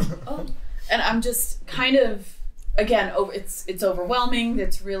 And I'm just kind of again it's overwhelming.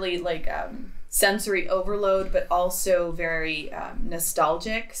 It's really like sensory overload, but also very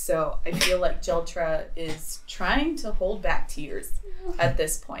nostalgic. So I feel like Jeltra is trying to hold back tears at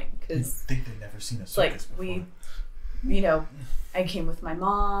this point I because think they've never seen a it's like circus before. I came with my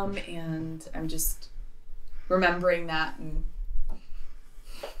mom and I'm just remembering that and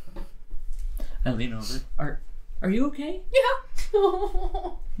I lean over. Are you okay?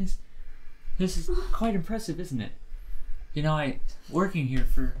 yeah. This is quite impressive, isn't it? You know, working here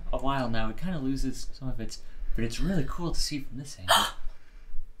for a while now, it kind of loses some of its, but it's really cool to see from this angle.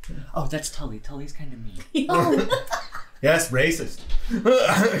 Oh, that's Tully. Tully's kind of mean. Yes, racist.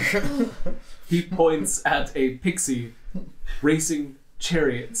 He points at a pixie racing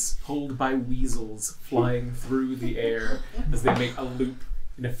chariots pulled by weasels flying through the air as they make a loop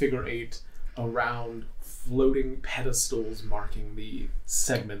in a figure eight around floating pedestals marking the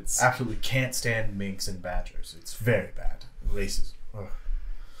segments. Absolutely can't stand minks and badgers. It's very bad. Racist. Ugh.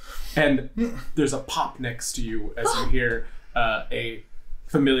 And there's a pop next to you as you hear a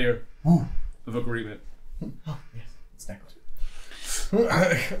familiar woo of agreement. Oh, yes.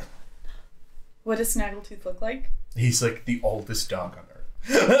 Snaggletooth. What does Snaggletooth look like? He's like the oldest dog on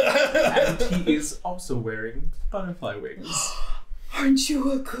earth. And he is also wearing butterfly wings. Aren't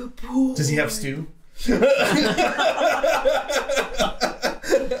you a good boy? Does he have stew?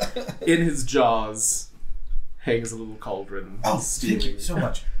 In his jaws hangs a little cauldron. Oh, thank steaming. you so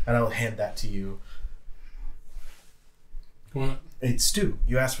much. And I will hand that to you. What? It's stew.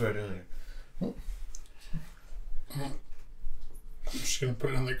 You asked for it earlier. I'm just gonna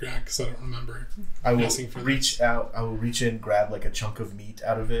put it on the ground because I don't remember. I will asking for reach out. I will reach in, grab like a chunk of meat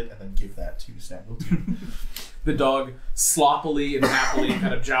out of it, and then give that to Snaggletooth. The dog sloppily and happily,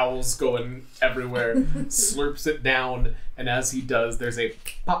 kind of jowls going everywhere, slurps it down, and as he does, there's a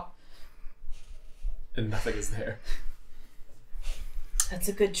pop, and nothing is there. That's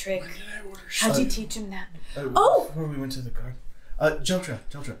a good trick. When did I order How'd you teach him that? Before we went to the garden, Jeltra,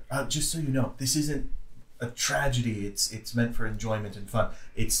 just so you know, this isn't a tragedy. It's meant for enjoyment and fun.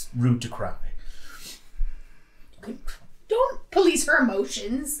 It's rude to cry. Don't police her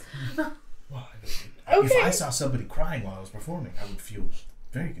emotions. Well, Okay. if I saw somebody crying while I was performing, I would feel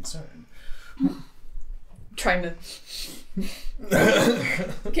very concerned. Trying to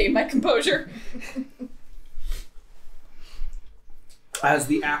gain my composure. As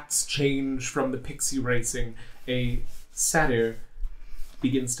the acts change from the pixie racing, a satyr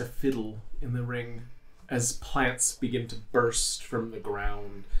begins to fiddle in the ring as plants begin to burst from the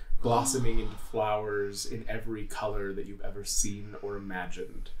ground, blossoming into flowers in every color that you've ever seen or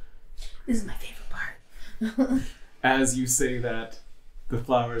imagined. This is my favorite part. As you say that, the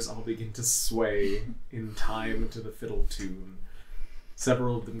flowers all begin to sway in time to the fiddle tune.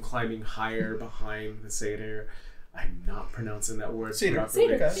 Several of them climbing higher behind the satyr. I'm not pronouncing that word properly.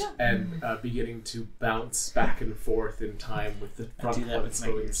 Satyr, yeah. And beginning to bounce back and forth in time with the front do that ones with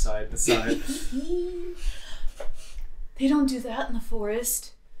my going ears. side to side. They don't do that in the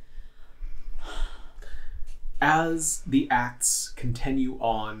forest. As the acts continue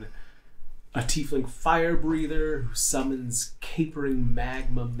on, a tiefling fire breather who summons capering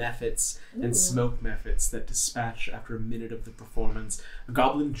magma mephits and smoke mephits that dispatch after a minute of the performance. A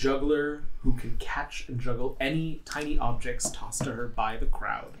goblin juggler who can catch and juggle any tiny objects tossed to her by the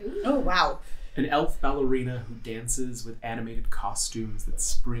crowd. Oh, wow. An elf ballerina who dances with animated costumes that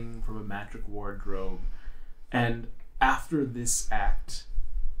spring from a magic wardrobe. And after this act,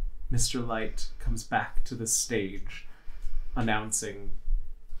 Mr. Light comes back to the stage, announcing,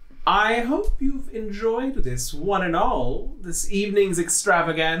 I hope you've enjoyed this one and all, this evening's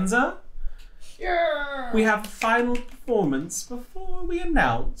extravaganza. Yeah. We have a final performance before we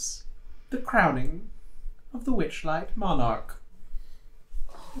announce the crowning of the Witchlight Monarch.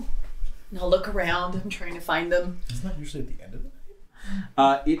 And I'll look around. I'm trying to find them. Isn't that usually at the end of the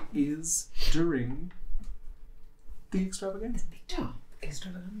night? It is during the extravaganza.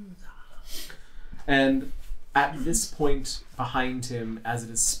 And at this point, behind him, as it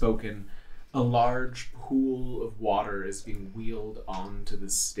is spoken, a large pool of water is being wheeled onto the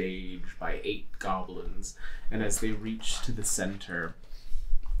stage by 8 goblins. And as they reach to the center,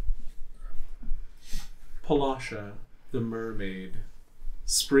 Palasha, the mermaid,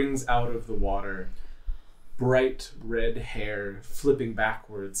 springs out of the water, bright red hair flipping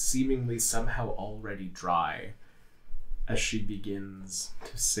backwards, seemingly somehow already dry, as she begins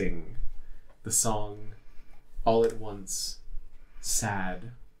to sing the song All at Once,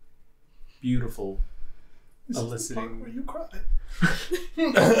 sad, beautiful, eliciting Where you cry?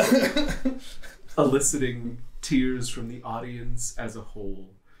 eliciting tears from the audience as a whole.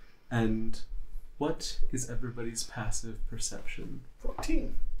 And what is everybody's passive perception?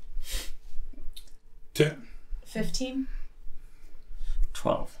 14. 10. 15?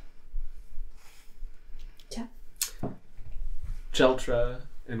 12. Jeltra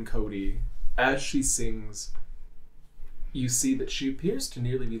and Cody, as she sings, you see that she appears to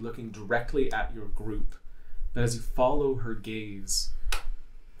nearly be looking directly at your group, but as you follow her gaze,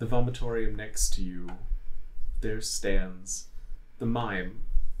 the vomitorium next to you, there stands the mime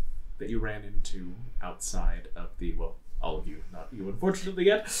that you ran into outside of the, well, all of you, not you unfortunately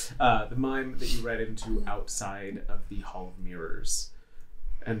yet, the mime that you ran into outside of the Hall of Mirrors,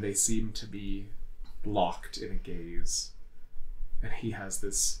 and they seem to be locked in a gaze. And he has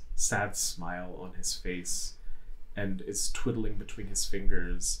this sad smile on his face and is twiddling between his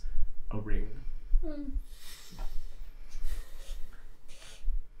fingers a ring.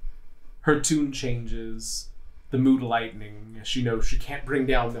 Her tune changes, the mood lightening, as she knows she can't bring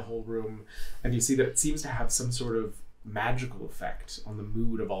down the whole room, and you see that it seems to have some sort of magical effect on the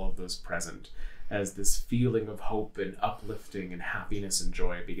mood of all of those present, as this feeling of hope and uplifting and happiness and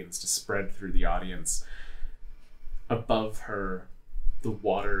joy begins to spread through the audience. Above her, the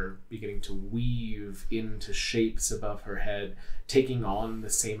water beginning to weave into shapes above her head, taking on the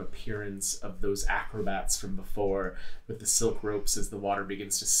same appearance of those acrobats from before with the silk ropes as the water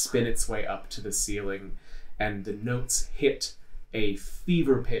begins to spin its way up to the ceiling, and the notes hit a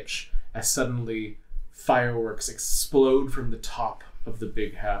fever pitch as suddenly fireworks explode from the top of the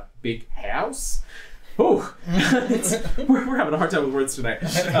big house. Oh, we're having a hard time with words tonight.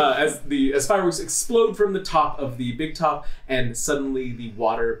 As fireworks explode from the top of the big top, and suddenly the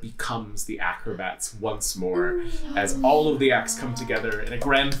water becomes the acrobats once more. As all of the acts come together in a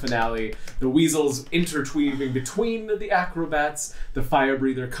grand finale, the weasels interweaving between the acrobats, the fire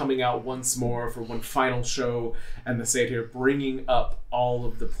breather coming out once more for one final show, and the satyr bringing up all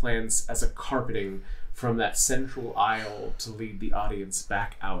of the plants as a carpeting from that central aisle to lead the audience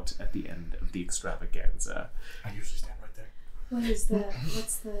back out at the end of the extravaganza. I usually stand right there.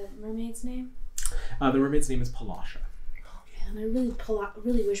 What's the mermaid's name? The mermaid's name is Palasha. Man, I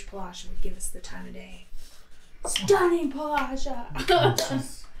really wish Palasha would give us the time of day. Stunning Palasha!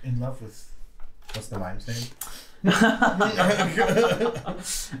 She's in love with, what's the mime's name?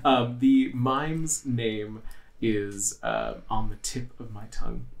 The mime's name is on the tip of my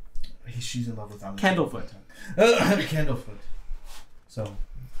tongue. She's in love with Candlefoot. Candlefoot. So.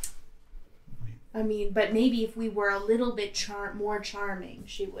 I mean, but maybe if we were a little bit more charming,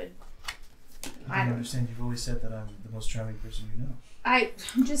 she would. I don't understand. You've always said that I'm the most charming person you know. I'm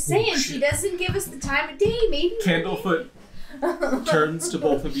just saying, she doesn't give us the time of day. Maybe. Candlefoot turns to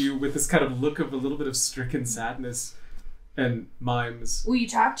both of you with this kind of look of a little bit of stricken sadness, and mimes. Will you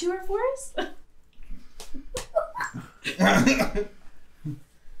talk to her for us?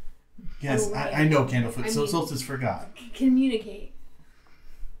 Yes, I know Candlefoot, so Solstice forgot. Communicate.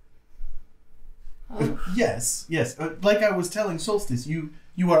 Yes. Like I was telling Solstice, you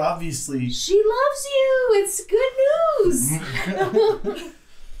are obviously... She loves you! It's good news!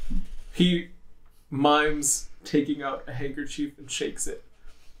 He mimes taking out a handkerchief and shakes it.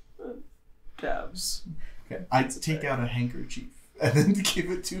 Dabs. Okay. I take out a handkerchief and then give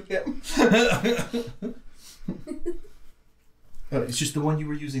it to him. It's just the one you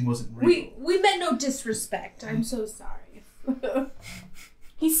were using wasn't real. We meant no disrespect. I'm so sorry.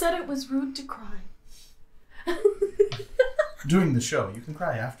 He said it was rude to cry. During the show, you can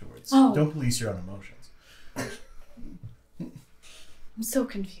cry afterwards. Oh. Don't police your own emotions. I'm so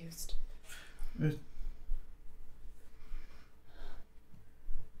confused. And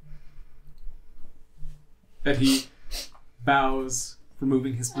he bows,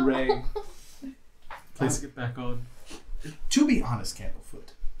 removing his beret, placing it back on. To be honest,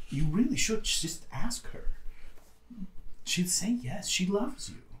 Candlefoot, you really should just ask her. She'd say yes. She loves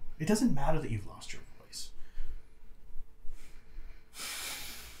you. It doesn't matter that you've lost your voice.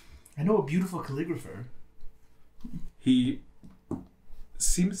 I know a beautiful calligrapher. He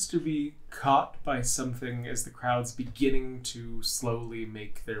seems to be caught by something as the crowd's beginning to slowly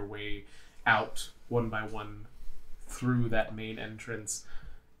make their way out one by one through that main entrance,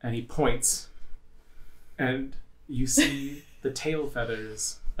 and he points, and you see the tail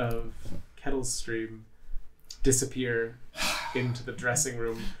feathers of Kettlestream disappear into the dressing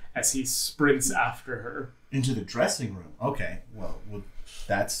room as he sprints after her. Into the dressing room? Okay, well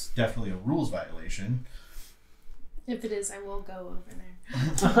that's definitely a rules violation. If it is, I will go over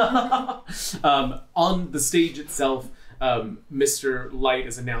there. On the stage itself, Mr. Light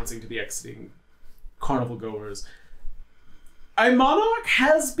is announcing to the exiting carnival goers, a monarch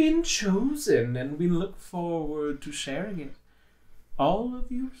has been chosen, and we look forward to sharing it. All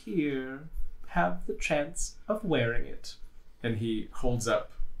of you here have the chance of wearing it. And he holds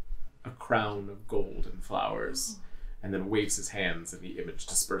up a crown of gold and flowers, and then waves his hands, and the image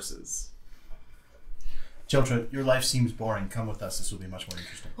disperses. Jeltra, your life seems boring. Come with us. This will be much more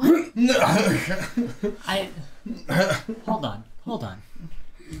interesting. Hold on.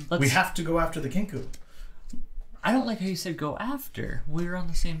 We have to go after the Kinku. I don't like how you said go after. We're on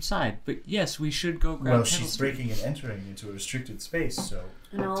the same side. But yes, we should go grab Well, she's breaking and entering into a restricted space, so...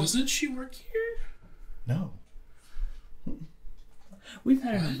 Doesn't she work here? No. We've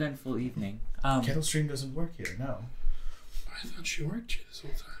had an eventful evening. Kettlestream doesn't work here, no. I thought she worked here this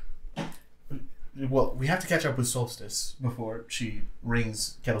whole time. Well, we have to catch up with Solstice before she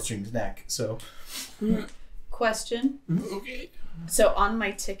wrings Kettlestream's neck, so... Question. Okay. So on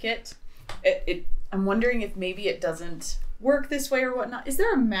my ticket, I'm wondering if maybe it doesn't work this way or whatnot. Is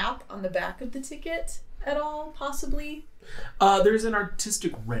there a map on the back of the ticket at all, possibly? There's an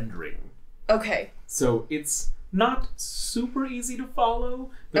artistic rendering. Okay. So it's not super easy to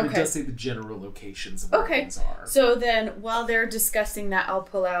follow, but Okay. it does say the general locations of where Okay. things are. So then, while they're discussing that, I'll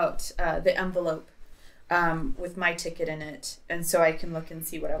pull out the envelope with my ticket in it, and so I can look and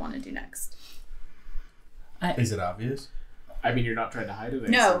see what I want to do next. Is it obvious? I mean, you're not trying to hide it.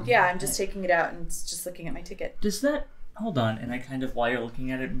 No, yeah, I'm just taking it out and just looking at my ticket. Does that... Hold on, and I kind of, while you're looking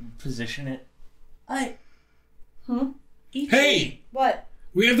at it, position it. Hey! What?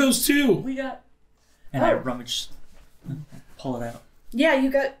 We have those too! We got... And I rummage... Pull it out. Yeah, you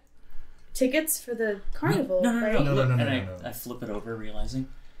got... tickets for the carnival, No. right? No. And I flip it over, realizing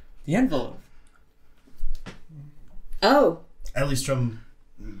the envelope. Oh, Ellistrom,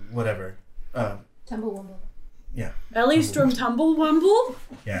 whatever. Tumblewumble. Yeah. Ellistrom Tumblewumble?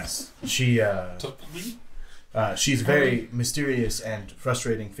 Yes. She's a very mysterious and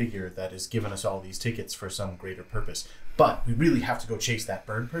frustrating figure that has given us all these tickets for some greater purpose. But we really have to go chase that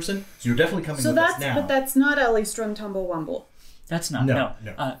bird person, so you're definitely coming with us now. But that's not Ellistrom Tumblewumble. That's not. No.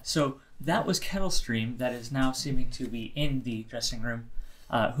 So that was Kettlestream that is now seeming to be in the dressing room,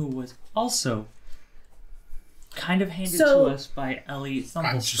 who was also kind of handed to us by Ellie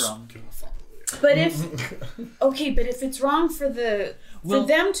Thumblestrom. But if it's wrong for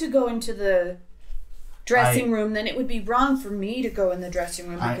them to go into the dressing room, then it would be wrong for me to go in the dressing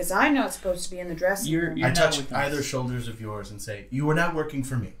room because I'm not supposed to be in the dressing room. I touch either shoulders of yours and say, "You are now working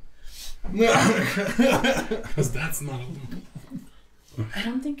for me." Because that's not a loop. I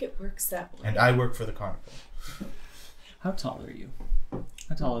don't think it works that way. And I work for the carnival. How tall are you?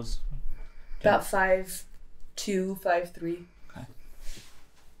 How tall is? About 5'2", 5'3". Okay.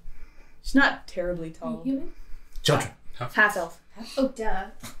 She's not terribly tall. Human? Children. Half elf. Oh,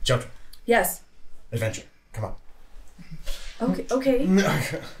 duh. Children. Yes. Adventure. Come on. Okay.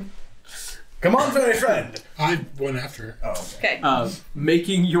 Come on, fairy friend. I went after her. Oh, okay.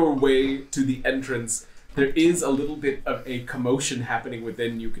 Making your way to the entrance, there is a little bit of a commotion happening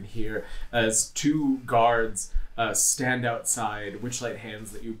within. You can hear as two guards stand outside, Witchlight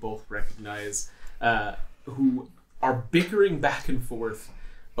hands that you both recognize, who are bickering back and forth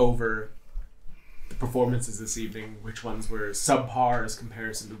over the performances this evening, which ones were subpar as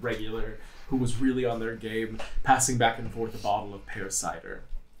comparison to regular, who was really on their game, passing back and forth a bottle of pear cider.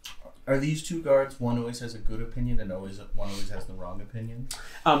 Are these two guards, one always has a good opinion and one always has the wrong opinion?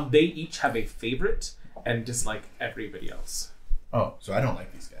 They each have a favorite and dislike everybody else. Oh, so I don't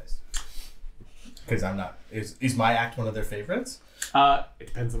like these guys. Because I'm not... Is my act one of their favorites? It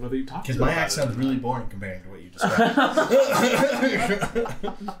depends on whether you talk to them. Because my act sounds really boring comparing to what you described.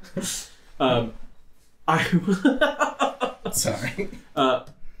 Sorry.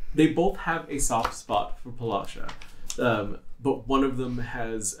 They both have a soft spot for Palasha. But one of them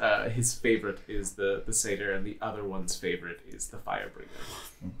has his favorite is the satyr, and the other one's favorite is the firebringer.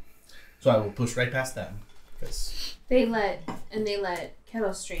 So I will push right past them. They let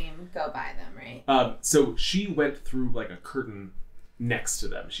Kettlestream go by them, right? So she went through like a curtain next to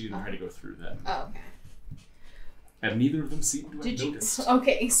them. She didn't try to go through them. Oh, okay. And neither of them seemed to have noticed.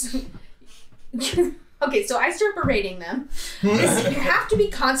 Okay, so I start berating them. You have to be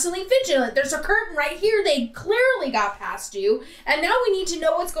constantly vigilant. There's a curtain right here. They clearly got past you, and now we need to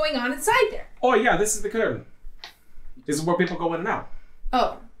know what's going on inside there. Oh yeah, this is the curtain. This is where people go in and out.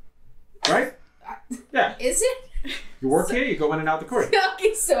 Oh. Right? Yeah. Is it? You work here, you go in and out the curtain.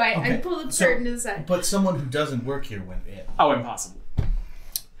 Okay, so I pull the curtain to the side. But someone who doesn't work here went in. Oh, impossible.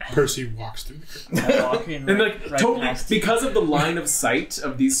 Percy walks through the curtain. I walk in And like totally past because of the line of sight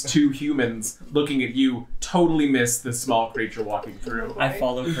of these two humans looking at you, totally miss the small creature walking through. I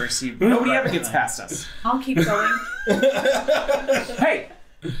follow Percy. Nobody ever gets past us. I'll keep going. Hey,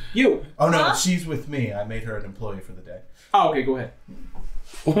 you. Oh no, she's with me. I made her an employee for the day. Oh, okay, go ahead.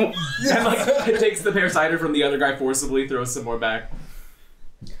 And like it takes the pear cider from the other guy forcibly, throws some more back.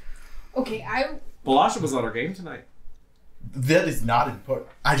 Okay, Palasha was on our game tonight. That is not important.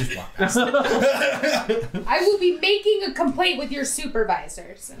 I just walked past. I will be making a complaint with your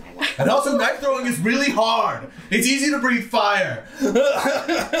supervisors, and I won't. And also, knife throwing is really hard. It's easy to breathe fire.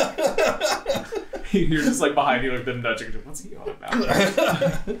 You're just like behind you, like the nudging. What's he on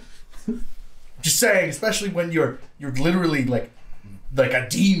about? Just saying, especially when you're literally like a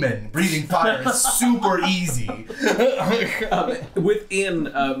demon. Breathing fire is super easy.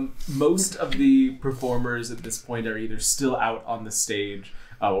 Within, most of the performers at this point are either still out on the stage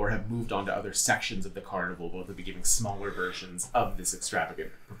or have moved on to other sections of the carnival, both will be giving smaller versions of this extravagant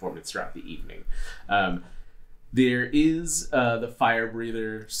performance throughout the evening. There is the fire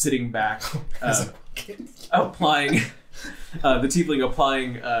breather sitting back, applying the tiefling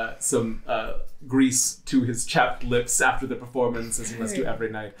applying some grease to his chapped lips after the performance, as he must do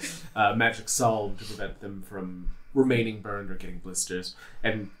every night. Magic salve to prevent them from remaining burned or getting blisters,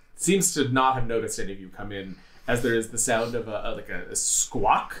 and seems to not have noticed any of you come in, as there is the sound of a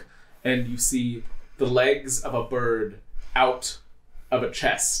squawk, and you see the legs of a bird out of a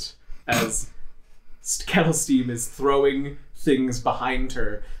chest as Kettle Steam is throwing things behind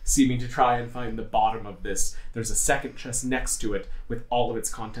her, seeming to try and find the bottom of this. There's a second chest next to it with all of its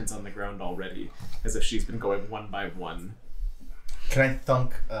contents on the ground already, as if she's been going one by one. Can I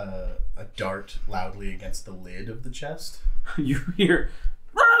thunk a dart loudly against the lid of the chest? You hear,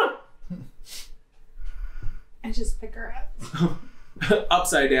 "Ah!" I just pick her up.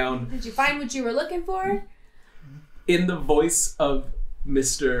 Upside down. Did you find what you were looking for? In the voice of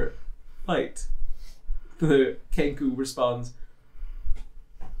Mr. Light, the Kenku responds,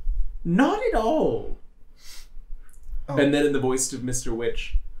 "Not at all." Oh. And then in the voice of Mr.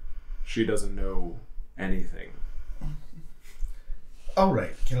 Witch, "She doesn't know anything." All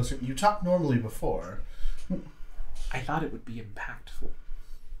right, Candlestream, you talked normally before. I thought it would be impactful.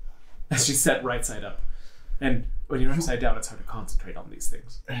 As she sat right side up. And when you're upside down, it's hard to concentrate on these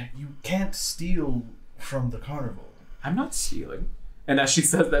things. You can't steal from the carnival. I'm not stealing. And as she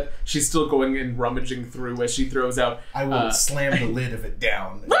says that, she's still going and rummaging through as she throws out... I will slam the lid of it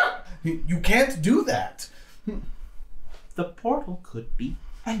down. You can't do that. The portal could be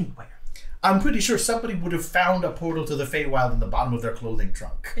anywhere. I'm pretty sure somebody would have found a portal to the Feywild in the bottom of their clothing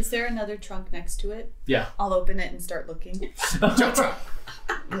trunk. Is there another trunk next to it? Yeah. I'll open it and start looking.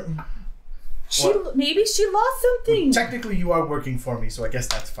 Maybe she lost something. Technically, you are working for me, so I guess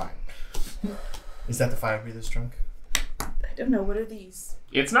that's fine. Is that the fire breather's trunk? I don't know. What are these?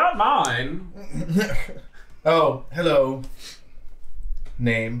 It's not mine. Oh, hello.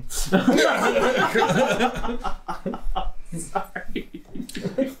 Name. Sorry.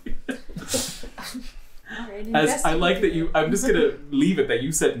 As I like that you... I'm just going to leave it that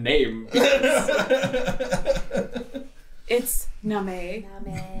you said name. It's Name.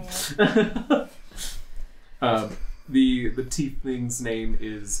 The tiefling's name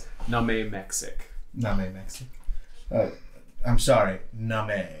is MightyMMCast. MightyMMCast. I'm sorry,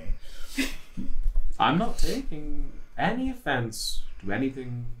 Name. I'm not taking any offense to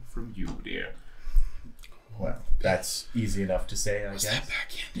anything from you, dear. Well, that's easy enough to say, I Was guess. that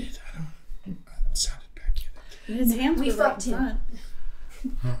backhanded? I don't. That sounded backhanded. His hands We were right fucked in him.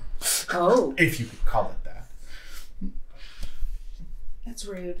 front. Oh, If you could call it that. that's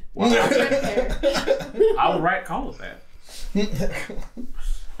rude. I'll right call it that.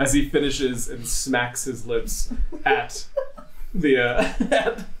 As he finishes and smacks his lips at the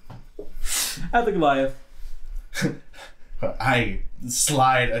at the Goliath. I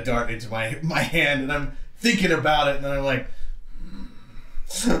slide a dart into my hand, and I'm thinking about it, and then I'm like...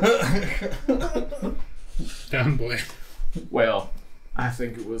 Down, boy. Well, I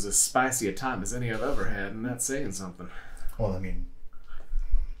think it was as spicy a time as any I've ever had, and that's saying something. Well, I mean,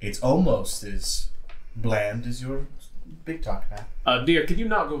 it's almost as bland as your big talk now. Dear, could you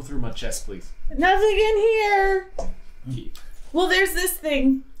not go through my chest, please? Nothing in here. Yeah. Well, there's this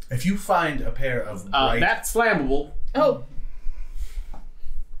thing. If you find a pair of bright... That's flammable. Oh,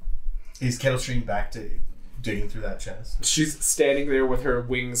 Is Kettlestream back to digging through that chest? She's standing there with her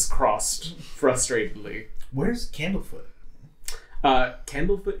wings crossed, frustratedly. Where's Candlefoot?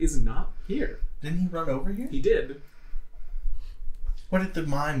 Candlefoot is not here. Didn't he run over here? He did. Where did the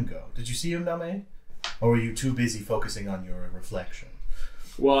mime go? Did you see him, Name? Or were you too busy focusing on your reflection?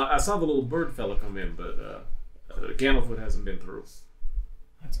 Well, I saw the little bird fella come in, but Candlefoot hasn't been through.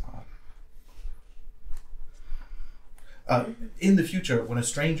 That's odd. In the future, when a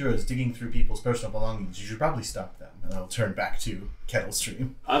stranger is digging through people's personal belongings, you should probably stop them. And I'll turn back to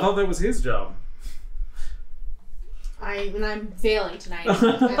Kettlestream. I thought that was his job. I'm failing tonight.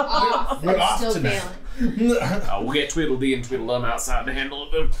 I'm off. We're I'm off still tonight. failing. We'll get Tweedledee and Tweedledum outside to handle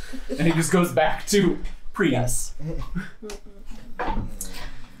it. And he just goes back to Prius.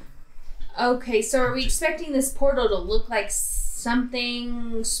 Okay, so are we expecting this portal to look like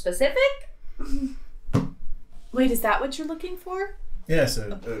something specific? wait, is that what you're looking for? Yes,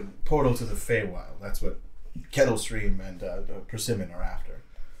 a portal to the Feywild. That's what Kettlestream and Persimmon are after.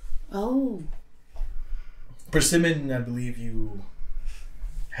 Oh. Persimmon, I believe you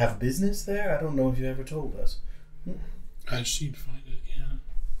have business there? I don't know if you ever told us. She'd find it,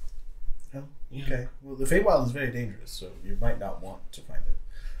 yeah. Oh, okay. Well, the Feywild is very dangerous, so you might not want to find it.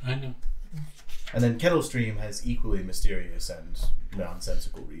 I know. And then Kettlestream has equally mysterious and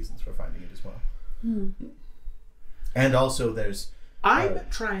nonsensical reasons for finding it as well. And also there's... I'm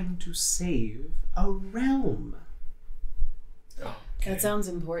trying to save a realm. Okay. That sounds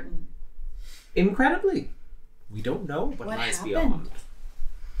important. Incredibly. We don't know what lies happened? beyond.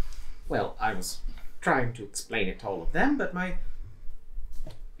 Well, I was trying to explain it to all of them, but I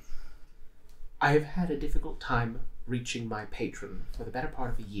have had a difficult time reaching my patron for the better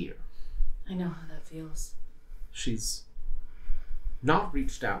part of a year. I know how that feels. She's not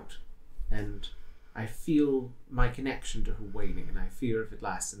reached out, and I feel my connection to her waning, and I fear if it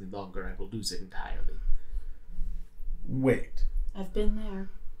lasts any longer, I will lose it entirely. Wait. I've been there.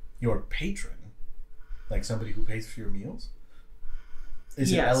 Your patron? Like somebody who pays for your meals?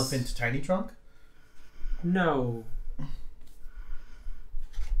 Is it Yes. Elephant Tiny Trunk? No.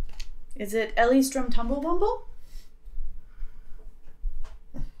 Is it Ellystrom Tumblebumble?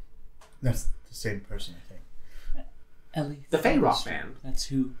 That's the same person, I think. Ellie. The Fey Rock Band. That's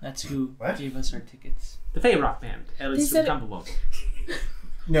who What? gave us our tickets. The Fey Rock Band. Ellie's said it- Tumblewump.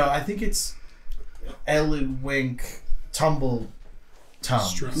 No, I think it's Ellie Wink Tumble Tum.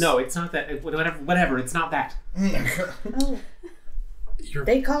 Stress. No, it's not that. Whatever. It's not that. Oh, You're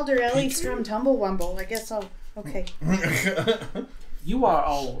they called her Ellie Strum Tumblewumble. I guess I'll. Okay. You are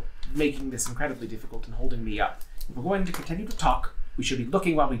all making this incredibly difficult and holding me up. If we're going to continue to talk, we should be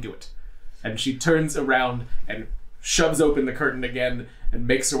looking while we do it. And she turns around and shoves open the curtain again and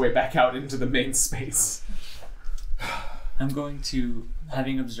makes her way back out into the main space. I'm going to,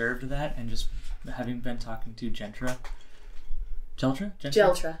 having observed that and just having been talking to Geltra,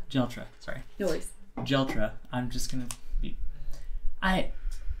 sorry. No worries. Geltra, I'm just gonna be. I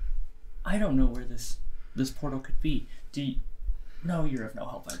don't know where this portal could be. No, you're of no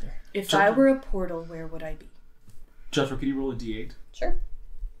help either. If I were a portal, where would I be? Jethro, could you roll a d8? Sure.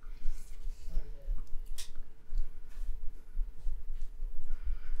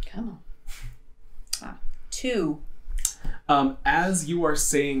 Come on. 2. As you are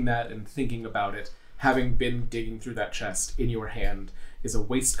saying that and thinking about it, having been digging through that chest, in your hand is a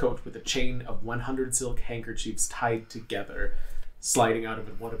waistcoat with a chain of 100 silk handkerchiefs tied together, sliding out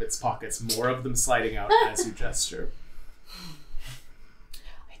of one of its pockets, more of them sliding out as you gesture.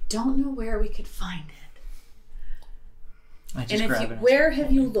 I don't know where we could find it. I just And grab it. where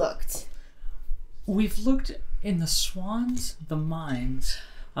have you looked? We've looked in the swans, the mines.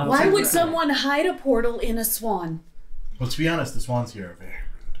 Why would someone hide a portal in a swan? Well, to be honest, the swans here are very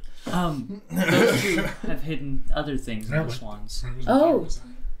rude. Those two have hidden other things in the Really? swans. Oh.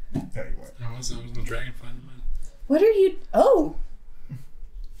 Tell you what. I was in the dragonfly. What are you? Oh.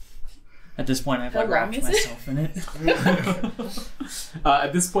 At this point, I've How like long wrapped is it? myself in it.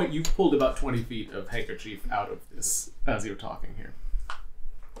 At this point, you've pulled about 20 feet of handkerchief out of this as you're talking here.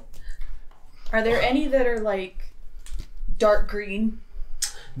 Are there any that are like dark green?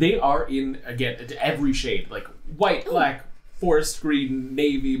 They are in, again, every shade, like white, black, forest green,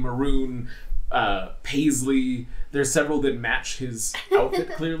 navy, maroon, paisley. There's several that match his outfit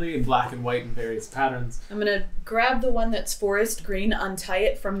clearly in black and white in various patterns. I'm gonna grab the one that's forest green, untie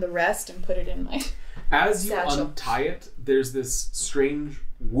it from the rest, and put it in my. As you Satchel. untie it, there's this strange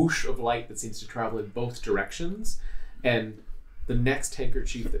whoosh of light that seems to travel in both directions, and the next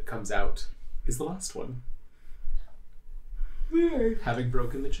handkerchief that comes out is the last one. Weird. Having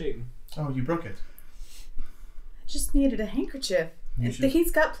broken the chain. Oh, you broke it. I just needed a handkerchief. You should-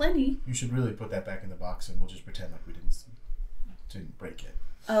 He's got plenty. You should really put that back in the box, and we'll just pretend like we didn't break it.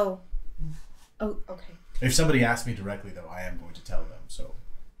 Oh. Oh, okay. If somebody asks me directly, though, I am going to tell them. So,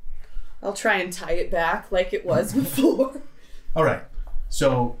 I'll try and tie it back like it was before. all right.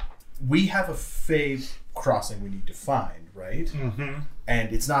 So we have a Fey crossing we need to find, right? Mm-hmm.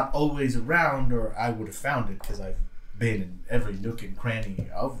 And it's not always around, or I would have found it because I've been in every nook and cranny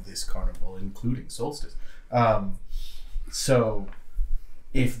of this carnival, including Solstice. So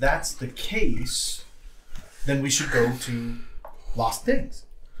if that's the case, then we should go to Lost Things.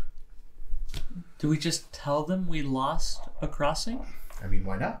 Do we just tell them we lost a crossing? I mean,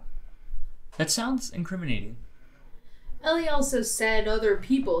 why not? That sounds incriminating. Ellie also said other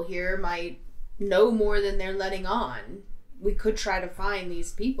people here might know more than they're letting on. We could try to find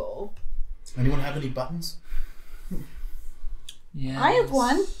these people. Anyone have any buttons? Yeah. I have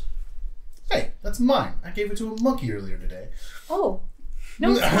one. Hey, that's mine. I gave it to a monkey earlier today. Oh.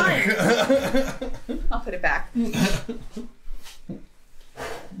 No, it's mine. I'll put it back.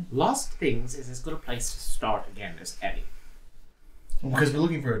 Lost Things is as good a place to start again as any. Because we're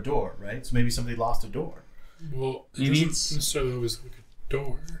looking for a door, right? So maybe somebody lost a door. Well, it Maybe doesn't it's- necessarily always look a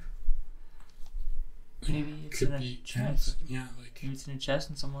door. Maybe it's Could in a be chest. Yeah, like Maybe it's in a chest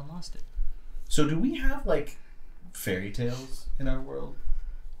and someone lost it. So do we have, like, fairy tales in our world?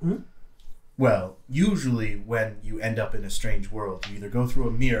 Hmm? Well, usually when you end up in a strange world, you either go through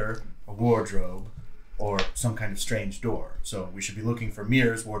a mirror, a wardrobe, or some kind of strange door. So we should be looking for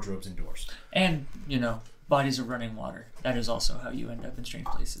mirrors, wardrobes, and doors. And, bodies of running water. That is also how you end up in strange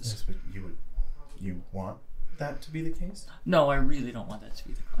places. Yes, but you want that to be the case? No, I really don't want that to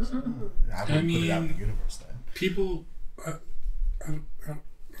be the case. I wouldn't put it out in the universe then. people.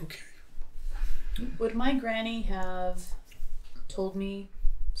 Okay. Would my granny have told me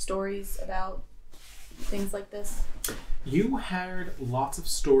stories about things like this? You heard lots of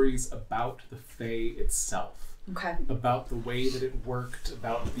stories about the Fae itself, Okay. about the way that it worked,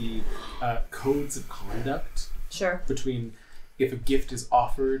 about the codes of conduct Sure. between if a gift is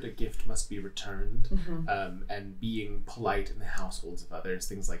offered, a gift must be returned, Mm-hmm. and being polite in the households of others,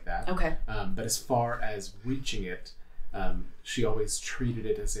 things like that. Okay. But as far as reaching it, she always treated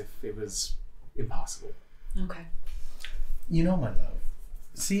it as if it was impossible. Okay. You know, my love,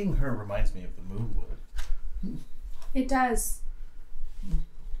 seeing her reminds me of the Moonwood. It does.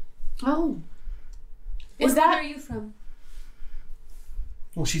 Oh. Where Is that... are you from?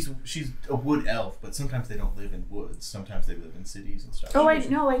 Well, she's a wood elf, but sometimes they don't live in woods. Sometimes they live in cities and stuff. Oh, I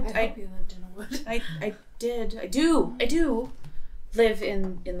know. I hope you lived in a wood. I do live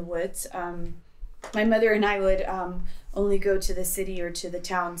in the woods. My mother and I would only go to the city or to the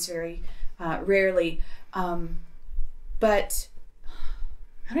towns very rarely. But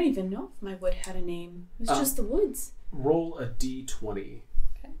I don't even know if my wood had a name. It was just the woods. Roll a d20.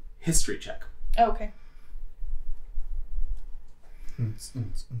 Okay. History check. Oh, okay.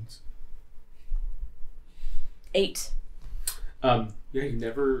 8. Yeah,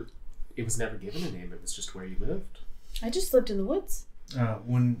 it was never given a name. It was just where you lived. I just lived in the woods.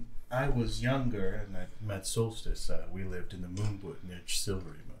 When I was younger and I met Solstice, we lived in the Moonwood near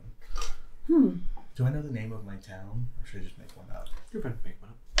Silvery Moon. Do I know the name of my town, or should I just make one up? You're fine to make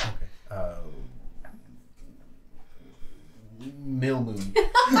one up. Okay. Mill Moon.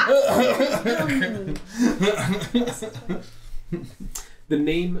 The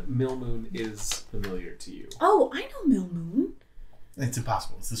name Millmoon is familiar to you. Oh, I know Mill Moon. It's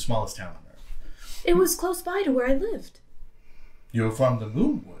impossible. It's the smallest town on Earth. It was close by to where I lived. You're from the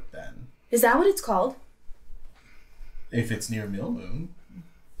Moonwood, then? Is that what it's called? If it's near Mill Moon.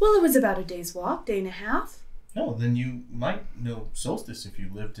 Well, it was about a day's walk, day and a half. Oh, then you might know Solstice if you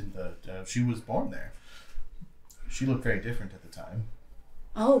lived in the... she was born there. She looked very different at the time.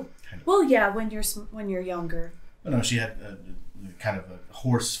 Oh, Kind of. well, yeah, when you're younger. Oh, no, she had kind of a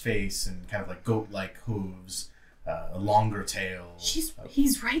horse face and kind of like goat-like hooves, a longer tail.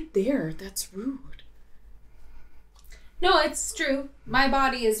 He's right there. That's rude. No, it's true. My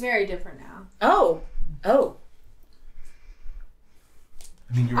body is very different now. Oh. I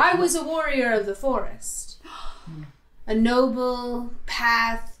mean, I was a warrior of the forest. A noble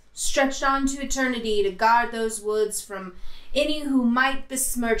path stretched on to eternity to guard those woods from any who might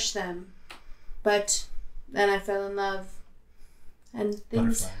besmirch them. But then I fell in love. And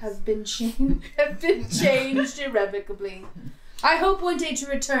things have been changed irrevocably. I hope one day to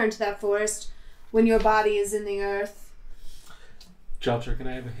return to that forest when your body is in the earth. Jalcher, can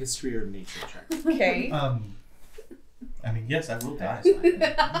I have a history or nature check? Okay. I mean, yes, I will die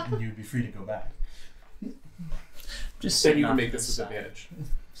someday, and you'd be free to go back. Just Then you sitting can off make to this the with side, advantage.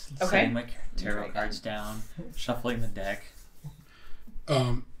 Okay. Setting my tarot cards down, shuffling the deck.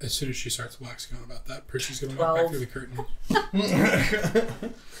 As soon as she starts waxing on about that, Percy's going to walk back through the curtain.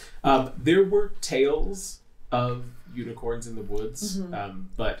 There were tales of unicorns in the woods,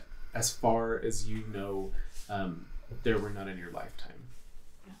 but as far as you know, there were none in your lifetime.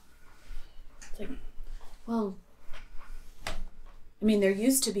 It's like, well, I mean, there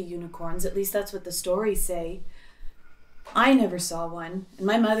used to be unicorns. At least that's what the stories say. I never saw one, and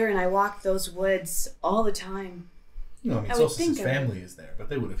my mother and I walked those woods all the time. You know, I mean, Solstice's family is there, but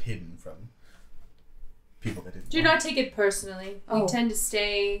they would have hidden from people that didn't. Do not take it personally. We Oh. tend to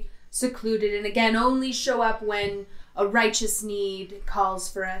stay secluded and again only show up when a righteous need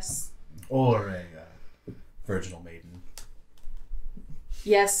calls for us. Or a virginal maiden.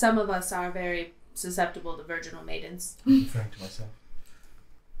 Yes, some of us are very susceptible to virginal maidens. I'm referring to myself.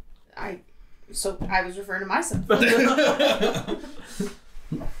 I was referring to myself.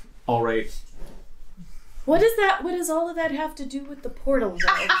 All right. What does all of that have to do with the portal,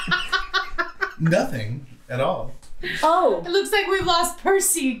 though? Nothing at all. Oh. It looks like we've lost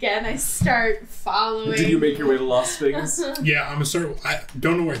Percy again. I start following. Did you make your way to Lost Things? Yeah, I'm gonna start. I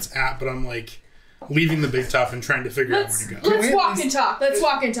don't know where it's at, but I'm like leaving the big top and trying to figure out where to go. Let's walk and talk. Let's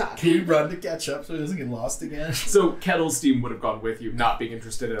walk and talk. Can we run to catch up so he doesn't get lost again? So Kettle's team would have gone with you, not being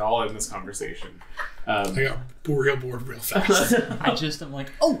interested at all in this conversation. I got real bored real fast. I'm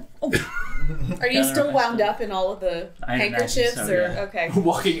like, oh. Are you still wound up in all of the I imagine handkerchiefs? so, Or yeah. okay.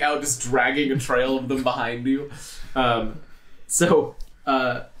 Walking out, just dragging a trail of them behind you.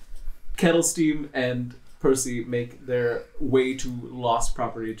 Kettle's team and Percy make their way to lost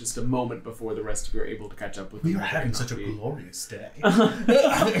property just a moment before the rest of you are able to catch up with them. We are having such a glorious day.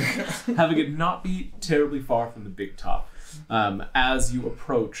 Having it not be terribly far from the big top. As you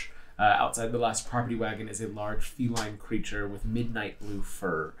approach, outside the last property wagon is a large feline creature with midnight blue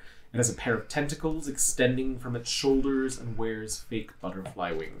fur. It has a pair of tentacles extending from its shoulders and wears fake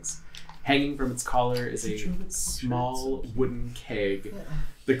butterfly wings. Hanging from its collar is a small wooden keg.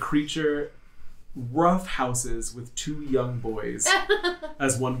 The creature roughhouses with two young boys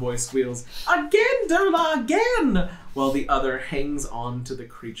as one boy squeals, "Again, Dola, again!" while the other hangs on to the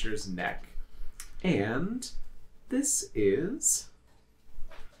creature's neck. And This is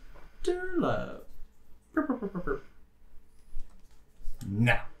Durla.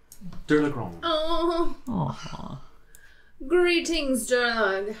 Now. Durla Grand. Oh, Aww. greetings,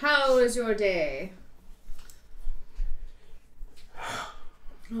 Durlug. How is your day?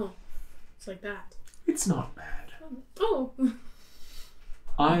 Oh, it's like that. It's not bad. Oh.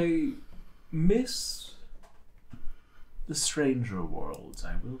 I miss the stranger worlds,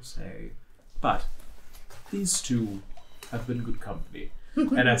 I will say. But these two have been good company.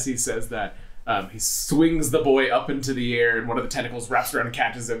 And as he says that, he swings the boy up into the air, and one of the tentacles wraps around and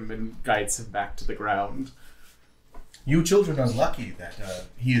catches him and guides him back to the ground. You children are lucky that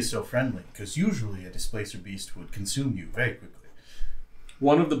he is so friendly, because usually a displacer beast would consume you very quickly.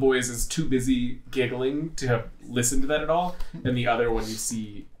 One of the boys is too busy giggling to have listened to that at all, and the other one you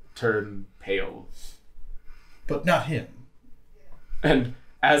see turn pale. But not him. And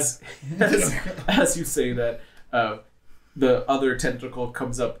as you say that, the other tentacle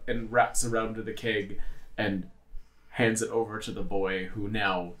comes up and wraps around to the keg and hands it over to the boy, who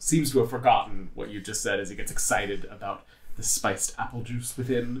now seems to have forgotten what you just said as he gets excited about the spiced apple juice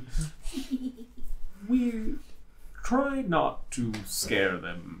within. We try not to scare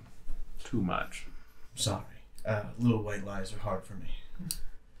them too much. Sorry. Little white lies are hard for me.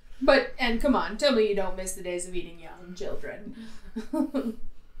 But, and come on, tell me you don't miss the days of eating young children.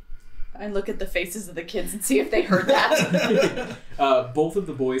 I look at the faces of the kids and see if they heard that. Both of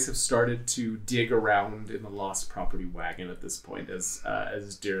the boys have started to dig around in the lost property wagon at this point, as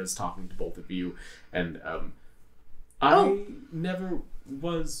Dira's talking to both of you, and I never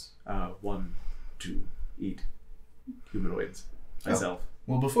was one to eat humanoids myself.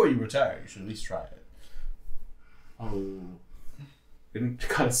 Well, before you retire, you should at least try it. Oh, and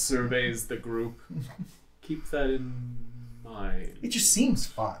kind of surveys the group. Keep that in mind. It just seems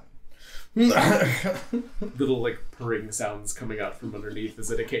fun. Little like purring sounds coming out from underneath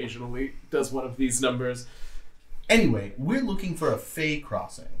as it occasionally does one of these numbers. Anyway, we're looking for a Fey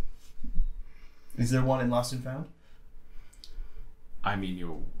crossing. Is there one in Lost and Found? I mean,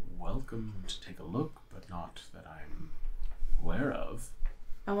 you're welcome to take a look, but not that I'm aware of.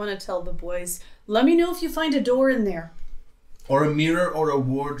 I want to tell the boys, let me know if you find a door in there. Or a mirror or a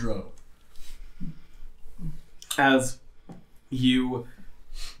wardrobe? As you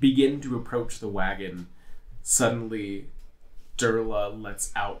begin to approach the wagon, suddenly Durla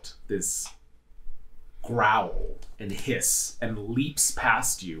lets out this growl and hiss and leaps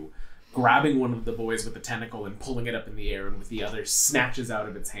past you, grabbing one of the boys with the tentacle and pulling it up in the air, and with the other snatches out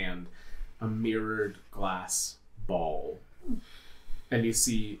of its hand a mirrored glass ball. And you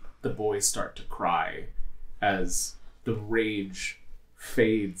see the boy start to cry as the rage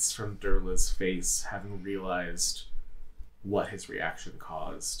fades from Durla's face, having realized what his reaction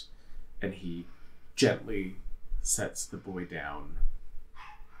caused, and he gently sets the boy down.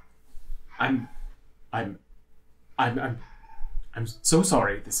 I'm so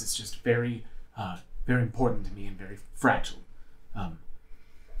sorry. This is just very important to me and very fragile.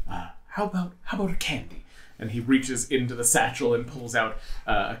 How about a candy? And he reaches into the satchel and pulls out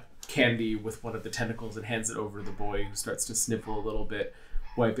a candy with one of the tentacles and hands it over to the boy, who starts to sniffle a little bit,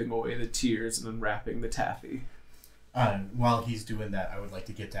 wiping away the tears and unwrapping the taffy. While he's doing that, I would like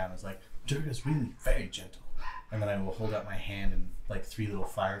to get down as like, Durga's really very gentle. And then I will hold out my hand, and like 3 little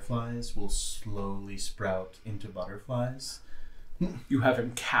fireflies will slowly sprout into butterflies. You have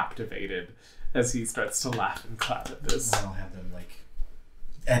him captivated as he starts to laugh and clap at this. And I'll have them like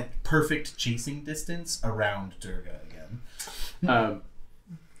at perfect chasing distance around Durga again.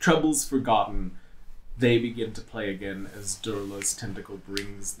 Troubles forgotten, they begin to play again as Durla's tentacle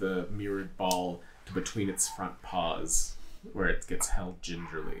brings the mirrored ball to between its front paws, where it gets held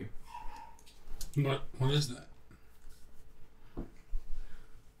gingerly. What is that?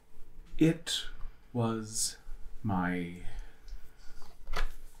 It was my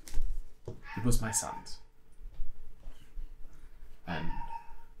son's. And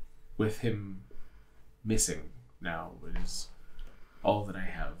with him missing now, it is all that I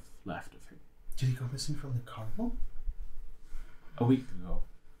have left of him. Did he go missing from the carnival? A week ago.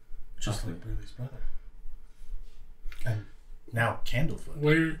 Just like Burley's brother. And now Candlefoot.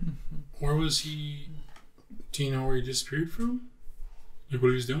 Where was he? Do you know where he disappeared from? Like what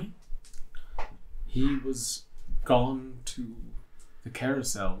he was doing? He was gone to the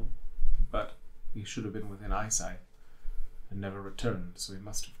carousel, but he should have been within eyesight and never returned, so he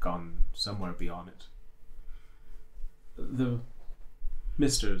must have gone somewhere beyond it. The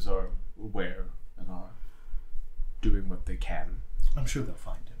misters are aware and are doing what they can, I'm sure they'll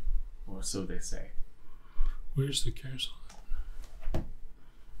find him. or so they say. Where's the carousel?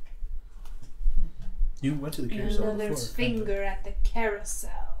 You went to the carousel Another's before. finger at the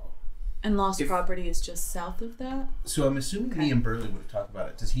carousel. And lost If- property is just south of that? So I'm assuming me and Burley would have talked about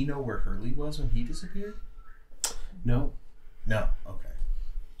it. Does he know where Hurley was when he disappeared? No. No.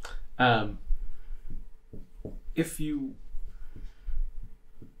 Okay. If you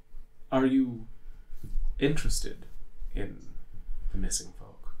are you interested in the missing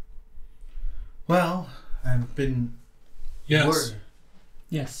folk? Well, I've been Yes. worried.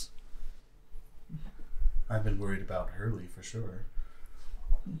 Yes. I've been worried about Hurley for sure.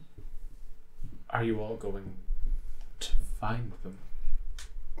 Are you all going to find them?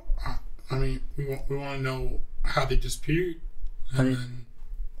 I mean, we want to know how they disappeared. But And it- then,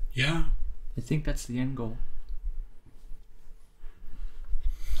 yeah. I think that's the end goal.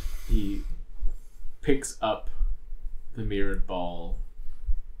 He picks up the mirrored ball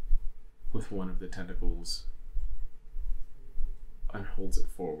with one of the tentacles and holds it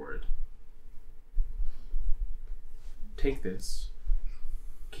forward. Take this,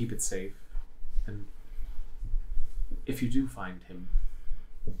 keep it safe, and if you do find him,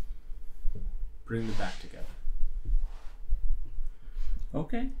 bring them back together.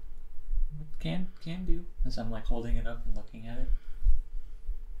 Okay. Can do. As I'm like holding it up and looking at it.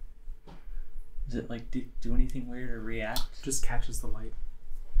 Does it like do anything weird or react? Just catches the light.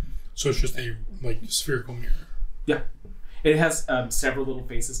 So it's just a like spherical mirror. Yeah. It has several little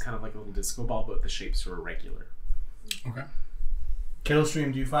faces, kind of like a little disco ball, but the shapes are irregular. Okay.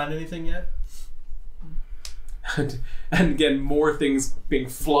 Kettlestream, do you find anything yet? And again, more things being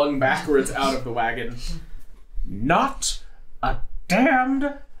flung backwards out of the wagon. Not a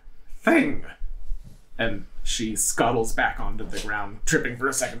damned thing. And she scuttles back onto the ground, tripping for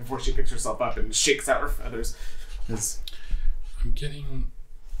a second before she picks herself up and shakes out her feathers. I'm getting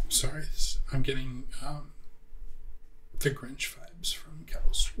the Grinch vibes from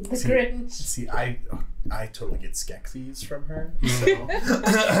Kettlestream. The Grinch. See, I totally get Skeksis from her. So.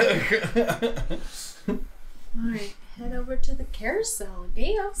 Alright, head over to the carousel.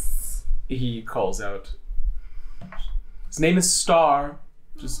 Yes. He calls out. His name is Star.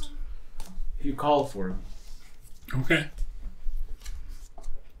 Just if you call for him. Okay.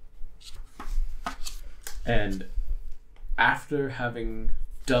 And after having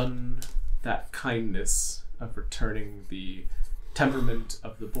done that kindness of returning the temperament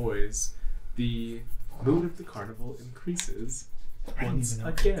of the boys, the mood of the carnival increases I didn't once even know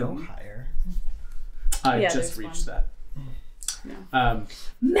it could again. go higher. I Yeah, just there's reached one. that.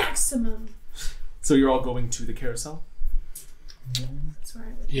 Maximum. So you're all going to the carousel? That's where I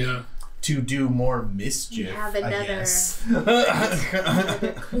would Yeah. To do more mischief, We have I another- guess.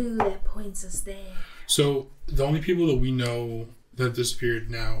 another clue that points us there. So the only people that we know that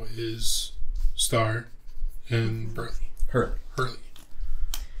disappeared now is Star and Burley. Hurley. Hurley.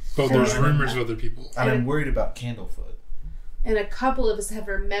 But there's rumors of other people. And I'm worried about Candlefoot. And a couple of us have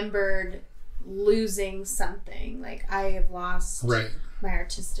remembered losing something. Like I have lost Right. my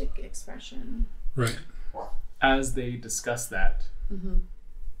artistic expression. Right. As they discuss that, Mm-hmm.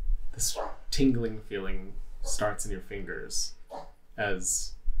 this tingling feeling starts in your fingers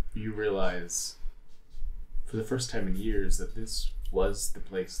as you realize for the first time in years that this was the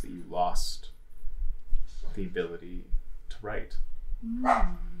place that you lost the ability to write.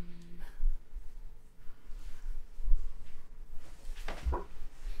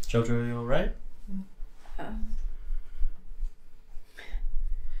 Jojo, are you alright?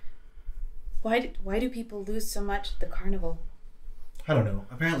 Why do people lose so much at the carnival? I don't know.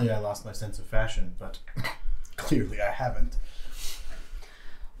 Apparently I lost my sense of fashion, but clearly I haven't.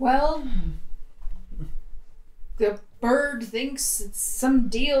 Well, the bird thinks it's some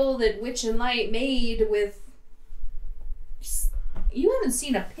deal that Witch and Light made with. You haven't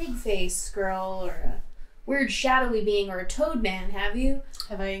seen a pig face girl or a weird shadowy being or a toad man, have you?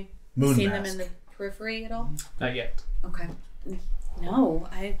 Have I Moon seen mask. them in the periphery at all? Not yet. Okay. No,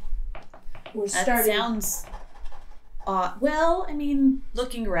 We're that starting. sounds odd. Well, I mean,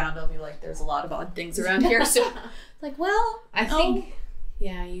 looking around, I'll be like, there's a lot of odd things around here. So, like, well, I think.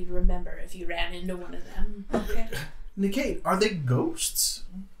 Yeah, you'd remember if you ran into one of them. Okay. Nikkei, are they ghosts?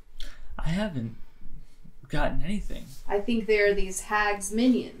 I haven't gotten anything. I think they're these hags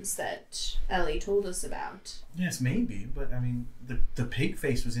minions that Ellie told us about. Yes, maybe, but I mean, the pig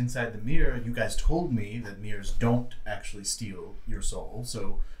face was inside the mirror. You guys told me that mirrors don't actually steal your soul,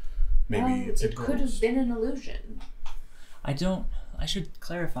 so maybe Well, it's a it ghost. could have been an illusion. I should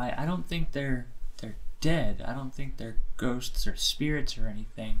clarify, I don't think they're dead. I don't think they're ghosts or spirits or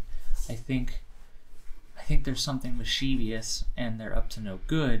anything. I think there's something mischievous and they're up to no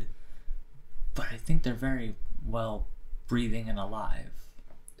good, but I think they're very well breathing and alive.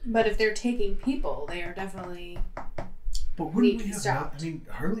 But if they're taking people, they are definitely... But wouldn't we have... stopped. I mean,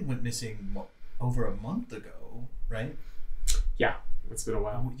 Hurley went missing over a month ago, right? Yeah, it's been a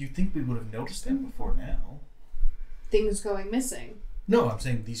while. You'd think we would have noticed them before now. Things going missing. No, I'm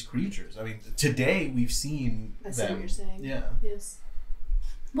saying these creatures. I mean, today we've seen That's them. what you're saying. Yeah. Yes.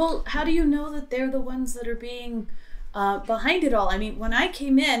 Well, how do you know that they're the ones that are being behind it all? I mean, when I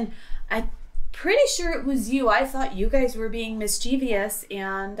came in, I'm pretty sure it was you. I thought you guys were being mischievous,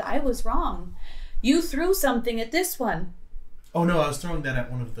 and I was wrong. You threw something at this one. Oh no, I was throwing that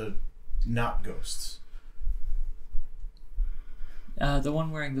at one of the not ghosts. The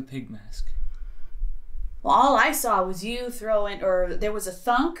one wearing the pig mask. Well, all I saw was you throwing, or there was a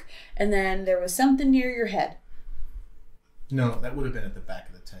thunk, and then there was something near your head. No, that would have been at the back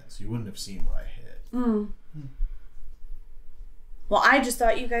of the tent, so you wouldn't have seen what I hit. Well, I just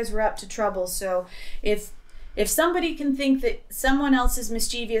thought you guys were up to trouble, so if somebody can think that someone else is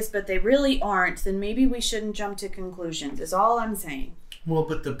mischievous but they really aren't, then maybe we shouldn't jump to conclusions, is all I'm saying. Well,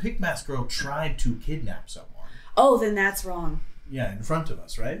 but the pig mask girl tried to kidnap someone. Oh, then that's wrong. Yeah, in front of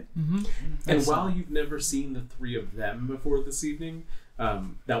us, right? Mm-hmm. And while you've never seen the three of them before this evening,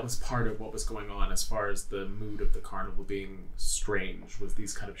 that was part of what was going on as far as the mood of the carnival being strange, was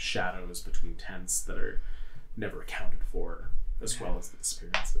these kind of shadows between tents that are never accounted for, as well as the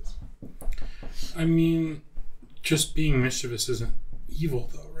experiences. I mean, just being mischievous isn't evil,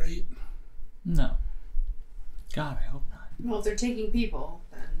 though, right? No. God, I hope not. Well, if they're taking people,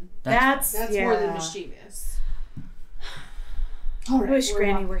 then That's more than mischievous. All right, I wish we're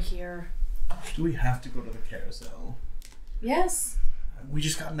Granny walking. were here. Do we have to go to the carousel? Yes. We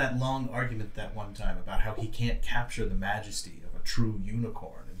just got in that long argument that one time about how he can't capture the majesty of a true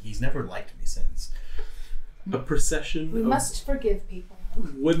unicorn, and he's never liked me since. A procession We of must forgive people.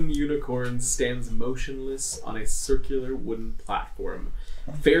 wooden unicorns stands motionless on a circular wooden platform.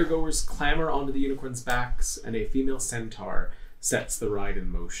 Fairgoers clamber onto the unicorns' backs, and a female centaur sets the ride in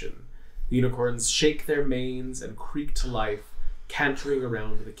motion. The unicorns shake their manes and creak to life, cantering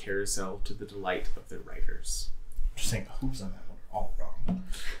around the carousel to the delight of their riders. I'm just saying the hooves on that one are all wrong.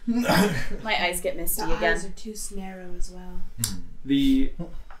 My eyes get misty The again. eyes are too narrow as well. The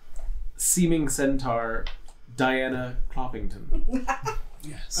seeming centaur, Diana Cloppington,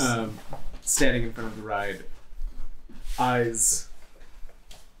 Yes. standing in front of the ride, eyes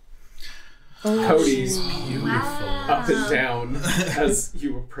Cody's Beautiful. up and down as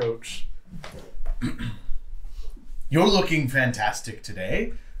you approach. You're looking fantastic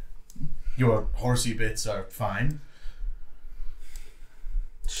today. Your horsey bits are fine.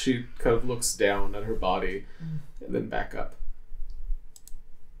 She kind of looks down at her body and then back up.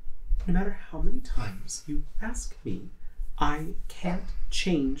 No matter how many times you ask me, I can't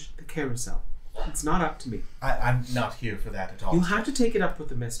change the carousel. It's not up to me. I'm not here for that at all. You'll have to take it up with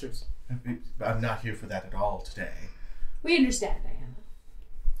the misters. I'm not here for that at all today. We understand, Diana.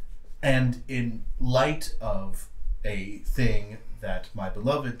 And in light of a thing that my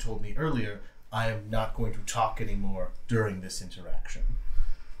beloved told me earlier, I am not going to talk anymore during this interaction.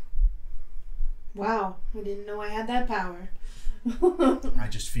 Wow, I didn't know I had that power. I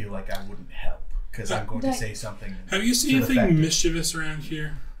just feel like I wouldn't help because I'm going to say something. Have you seen to the anything fact that- mischievous around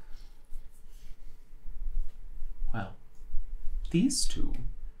here? Well, these two.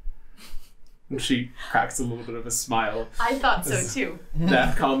 And she cracks a little bit of a smile. I thought so too.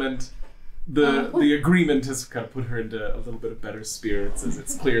 That comment, the agreement has kind of put her into a little bit of better spirits, as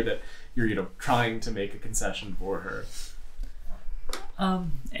it's clear that you're, trying to make a concession for her.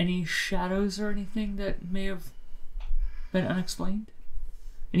 Any shadows or anything that may have been unexplained?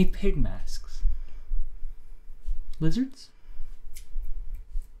 Any pig masks? Lizards?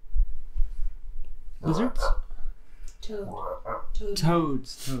 Lizards?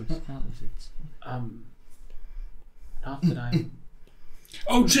 Toads, not lizards. Not that I'm...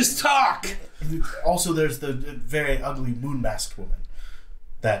 Oh, just talk! Also, there's the very ugly moon-masked woman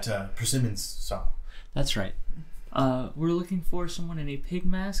that Persimmons saw. That's right. We're looking for someone in a pig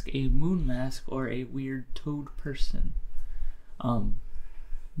mask, a moon mask, or a weird toad person. Long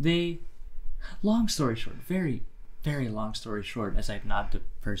story short, very, very long story short, as I nod to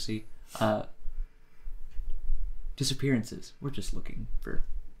Percy, disappearances. We're just looking for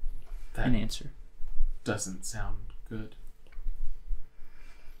an answer. Doesn't sound good.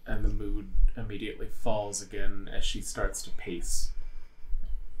 And the mood immediately falls again as she starts to pace.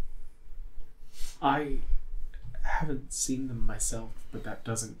 I haven't seen them myself, but that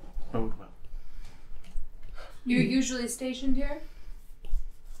doesn't bode well. You're usually stationed here?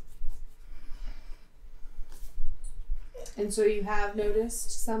 And so you have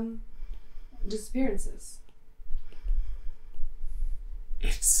noticed some disappearances.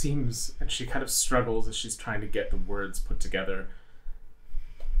 It seems, and she kind of struggles as she's trying to get the words put together.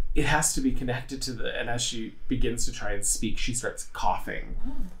 It has to be connected to and as she begins to try and speak, she starts coughing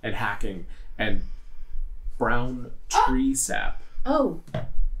and hacking, and brown tree sap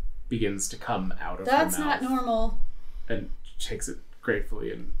begins to come out of her mouth. That's not normal. And takes it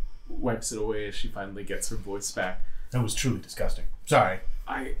gratefully and wipes it away as she finally gets her voice back. That was truly disgusting. Sorry.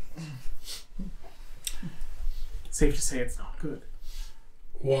 Safe to say it's not good.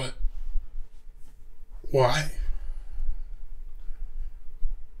 What? Why?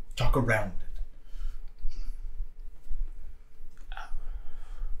 Talk around it.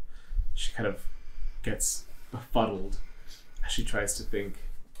 She kind of gets befuddled as she tries to think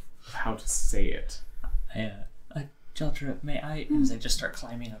of how to say it. Jeltra, may I? As I just start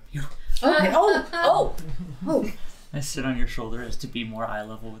climbing up you. Okay. Oh. I sit on your shoulder as to be more eye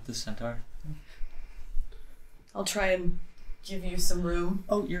level with the centaur. I'll try and give you some room.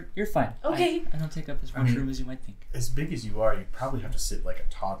 Oh, you're fine. Okay. I don't take up as much room as you might think. As big as you are, you probably have to sit like a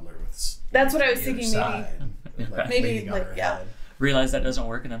toddler with. That's what I was the other thinking, side, like, maybe, leaning on like, her yeah. head. Realize that doesn't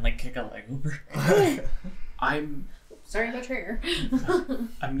work and then kick a leg over. I'm Sorry about your hair.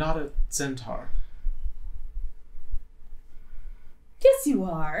 I'm not a centaur. Yes, you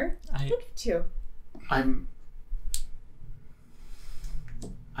are. Look at you. I'm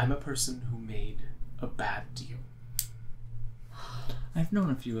a person who made a bad deal. I've known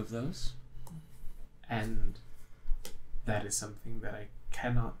a few of those. And that is something that I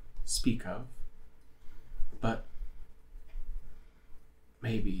cannot speak of. But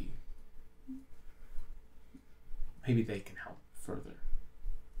maybe they can help further.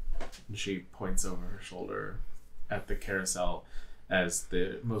 And she points over her shoulder at the carousel as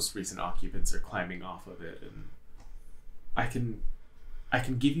the most recent occupants are climbing off of it, and I can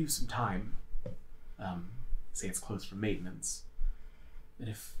give you some time. Say it's closed for maintenance. And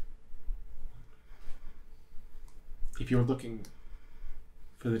if you're looking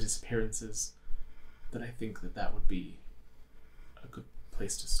for the disappearances, then I think that would be a good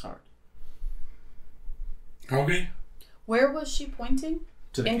place to start. Okay. Where was she pointing?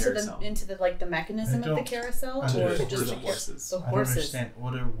 To the into carousel. the the mechanism of the carousel, I or don't- just the the horses. The I don't horses. understand.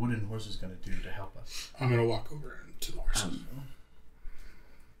 What are wooden horses going to do to help us? I'm gonna walk over to the horses.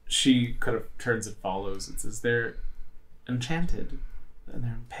 She kind of turns and follows and says they're enchanted and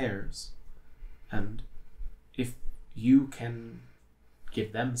they're in pairs, and if you can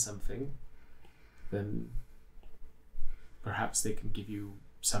give them something, then perhaps they can give you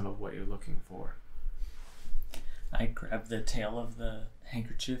some of what you're looking for. I grab the tail of the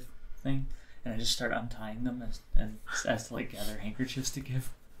handkerchief thing and I just start untying them as to gather handkerchiefs to give.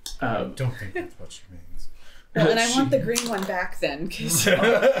 I don't think that's what she means. Well, and I want the green one back then. 'Cause...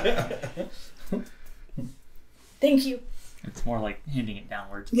 Thank you. It's more like handing it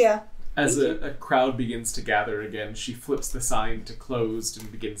downwards. Yeah. As a crowd begins to gather again, she flips the sign to closed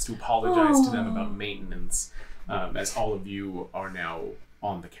and begins to apologize to them about maintenance, as all of you are now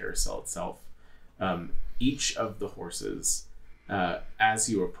on the carousel itself. Each of the horses, as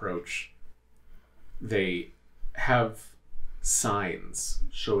you approach, they have signs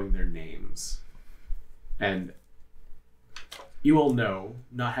showing their names. And you all know,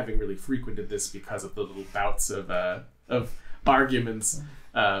 not having really frequented this because of the little bouts of arguments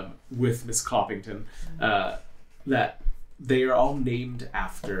with Miss Cloppington, that they are all named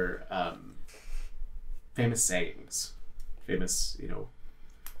after famous sayings, famous,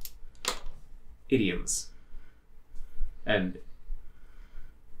 idioms. And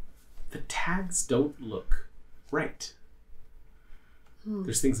the tags don't look right.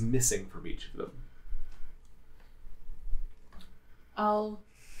 There's things missing from each of them.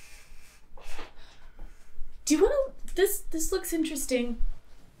 Do you want to? This looks interesting.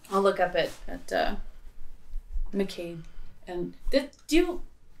 I'll look up at McCade, and do you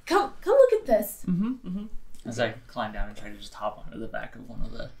come look at this? As I climb down and try to just hop onto the back of one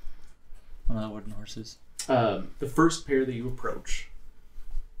of the wooden horses. The first pair that you approach,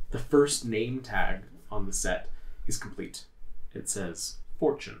 the first name tag on the set is complete. It says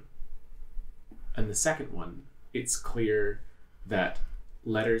Fortune. And the second one, it's clear that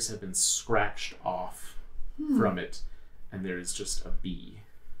letters have been scratched off from it, and there is just a B.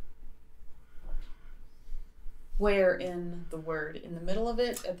 Where in the word? In the middle of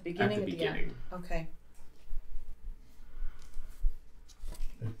it? At the beginning? At the end? beginning. Okay.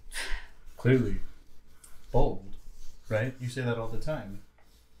 Clearly bold, right? You say that all the time.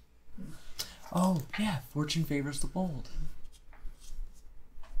 Oh, yeah, fortune favors the bold.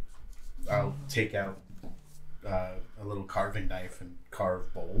 I'll take out a little carving knife and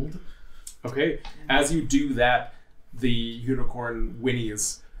carve bold. Okay, as you do that, the unicorn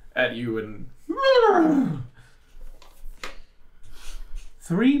whinnies at you and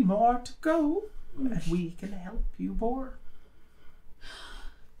 3 more to go, and we can help you more.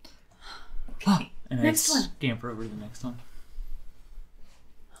 And Next I one. scamper over to the next one.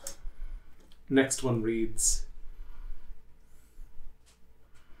 next one reads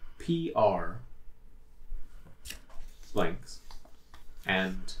PR blanks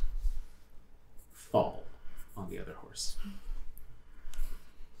and fall on the other horse.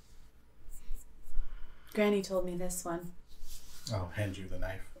 Granny told me this one. I'll hand you the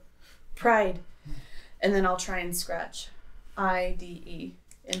knife. Pride. And then I'll try and scratch IDE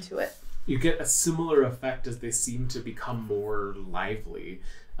into it. You get a similar effect as they seem to become more lively.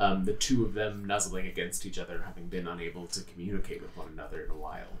 The two of them nuzzling against each other, having been unable to communicate with one another in a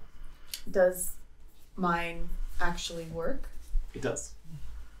while. Does mine actually work? It does.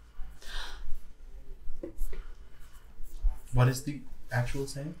 What is the actual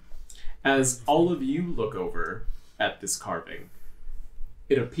saying? As all of you look over at this carving,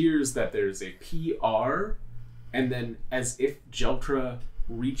 it appears that there's a PR, and then as if Jeltra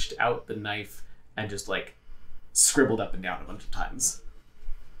reached out the knife and just like scribbled up and down a bunch of times.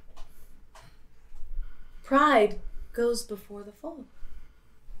 Pride goes before the fall.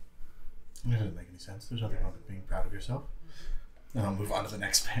 It doesn't make any sense. There's nothing wrong with being proud of yourself. And I'll move on to the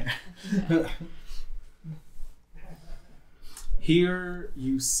next pair. Here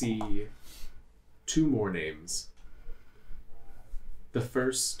you see two more names. The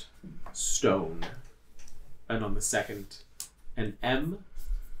first, Stone, and on the second, an M,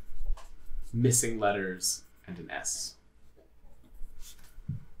 missing letters, and an S.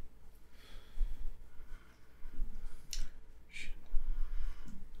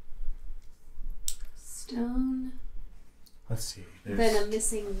 Stone, Let's see. then a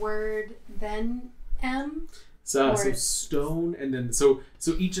missing word, then M. So Or- Stone, and then so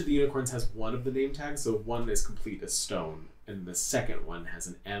each of the unicorns has one of the name tags. So one is complete as Stone, and the second one has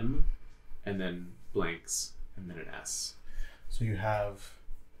an M, and then blanks, and then an S. So you have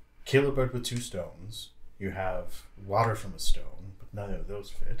Kill a bird with 2 stones. You have water from a stone, but none of those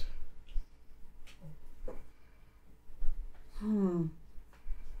fit. Can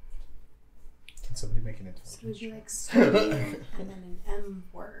somebody make an So intelligence would you check? like stone and then an M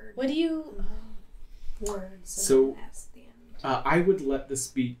word? What do you... Word, So- so then an S at the end. I would let this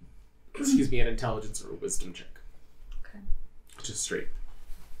be, an intelligence or a wisdom check. Okay. Just straight.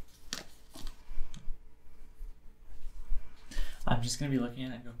 I'm just gonna be looking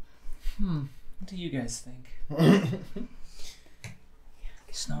at it and go, what do you guys think?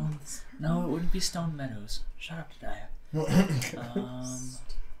 Stone? No, it wouldn't be Stone Meadows. Shut up, Daya.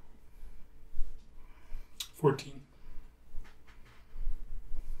 14.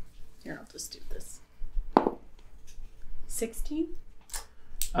 Here, I'll just do this. 16?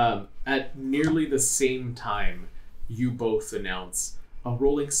 At nearly the same time, you both announce, a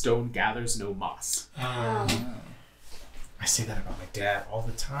rolling stone gathers no moss. I say that about my dad all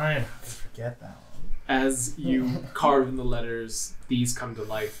the time. How could I forget that one? As you carve in the letters, these come to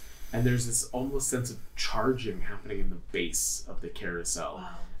life, and there's this almost sense of charging happening in the base of the carousel. Wow.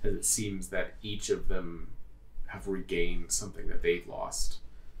 As it seems that each of them have regained something that they've lost.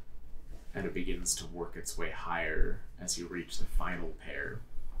 And it begins to work its way higher as you reach the final pair.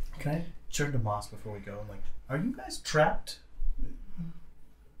 Can I turn to Moss before we go? I'm like, are you guys trapped?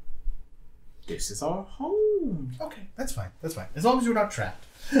 This is our home. Okay, that's fine. That's fine. As long as you're not trapped.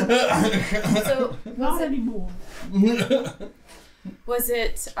 So, Not anymore. was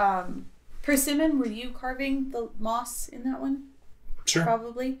it Persimmon, were you carving the moss in that one? Sure.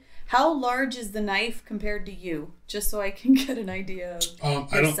 Probably. How large is the knife compared to you? Just so I can get an idea of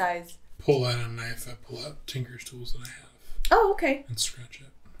I your don't size. pull out a knife. I pull out Tinker's tools that I have Oh, okay. and scratch it.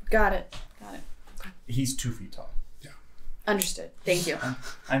 Got it. Got it. He's 2 feet tall. Understood. Thank you.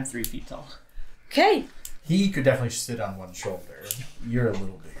 I'm 3 feet tall. Okay. He could definitely sit on one shoulder. You're a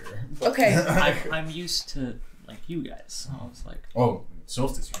little bigger. Okay. I'm used to, like, you guys. So I was like, Oh,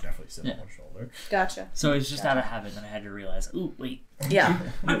 Solstice, you definitely sit Yeah. on one shoulder. Gotcha. so it's just out of habit, and I had to realize, ooh, wait. Yeah.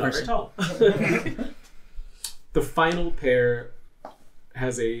 I'm not very person. tall. The final pair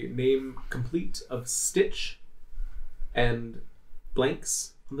has a name complete of Stitch and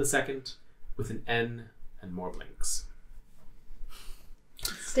blanks on the second with an N and more blanks.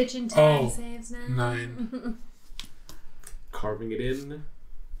 Stitch and tie Oh, saves now. 9. Carving it in,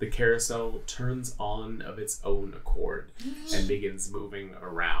 the carousel turns on of its own accord and begins moving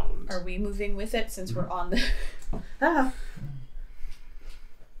around. Are we moving with it since we're on the... Ah.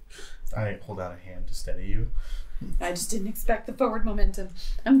 I hold out a hand to steady you. I just didn't expect the forward momentum.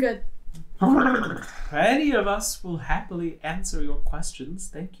 I'm good. Any of us will happily answer your questions.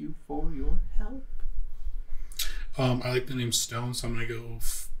 Thank you for your help. I like the name Stone, so I'm gonna go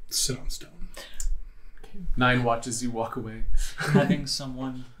sit on Stone. Okay. 9 watches you walk away. Having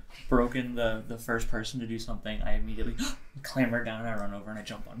someone broken the first person to do something, I immediately clamber down and I run over and I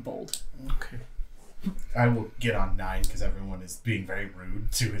jump on Bold. Okay. I will get on 9 because everyone is being very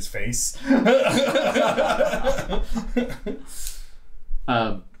rude to his face.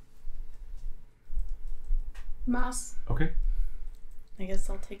 Moss. Okay. I guess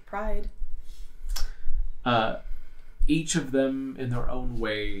I'll take pride. Each of them in their own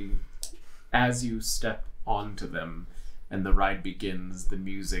way, as you step onto them and the ride begins, the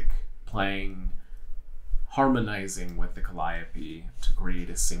music playing, harmonizing with the calliope to create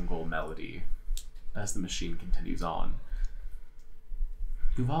a single melody as the machine continues on.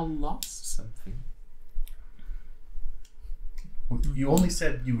 You've all lost something. You only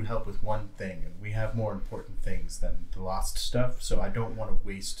said you would help with one thing, and we have more important things than the lost stuff, so I don't want to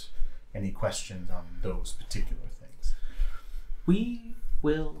waste any questions on those particular things. We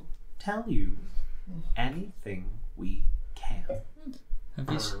will tell you anything we can.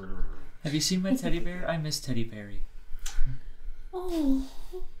 Have you seen my teddy bear? I miss Teddy Perry. Oh.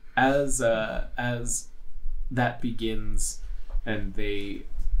 As that begins and they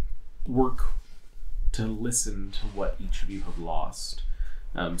work to listen to what each of you have lost,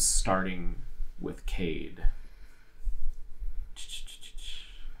 starting with Cade.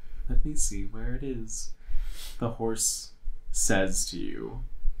 Let me see where it is. The horse says to you,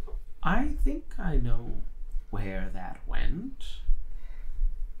 I think I know where that went.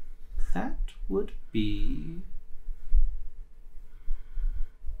 That would be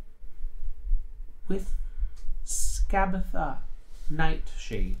with Scabatha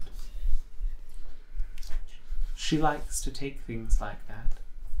Nightshade. She likes to take things like that.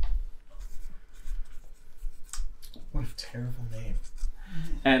 What a terrible name.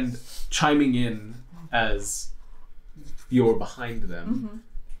 and chiming in as you're behind them. Mm-hmm.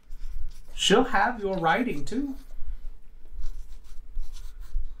 She'll have your writing too.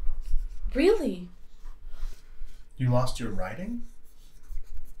 Really? You lost your writing?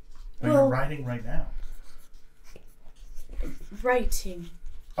 But Well- you're writing right now. Writing.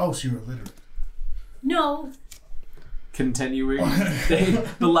 Oh, so you're illiterate. No. Continuing,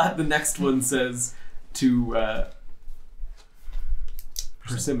 the next one says to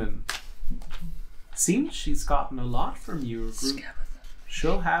Persimmon, Seems she's gotten a lot from your group.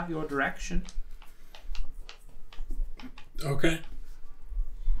 She'll have your direction. Okay.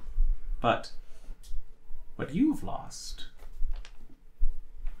 But what you've lost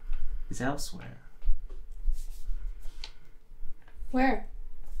is elsewhere. Where?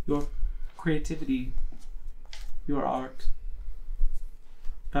 Your creativity, your art.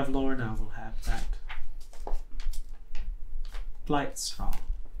 Pavlorna will have that. Blightstraw.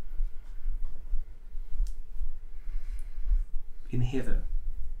 In hither.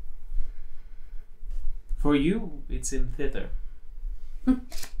 For you, it's in thither.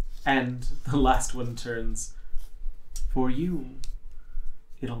 And the last one turns. For you,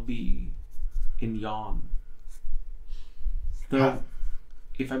 it'll be in yon. Though,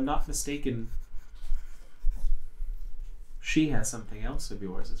 if I'm not mistaken, she has something else of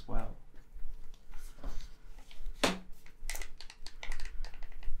yours as well.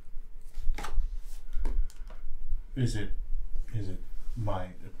 Is it my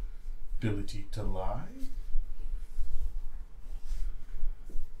ability to lie?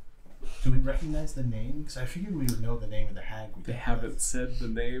 Do we recognize the name? Because I figured we would know the name of the hag. they haven't said the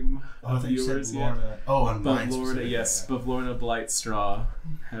name of they said yours yet. Lorna. Oh, on mine Bavlorna, specifically, yes, yeah. Bavlorna Blightstraw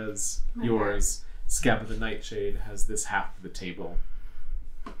has My yours. Scab of the Nightshade has this half of the table.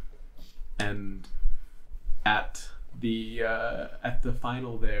 And at the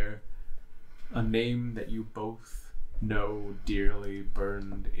final there, a name that you both know dearly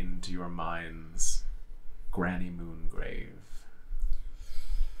burned into your minds: Granny Moongrave.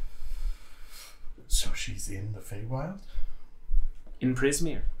 So she's in the Feywild? In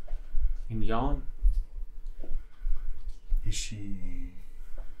Prismere. In yon. Is she...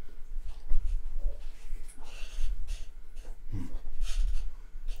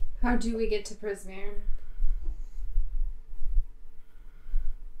 How do we get to Prismere?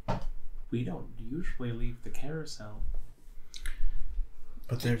 We don't usually leave the carousel.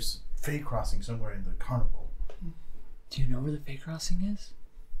 But there's Fey Crossing somewhere in the Carnival. Do you know where the Fey Crossing is?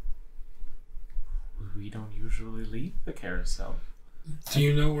 We don't usually leave the carousel. Do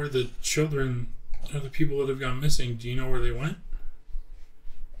you know where the children or the people that have gone missing, do you know where they went?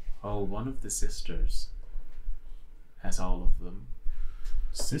 Oh, one of the sisters has all of them.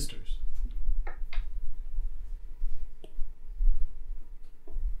 Sisters?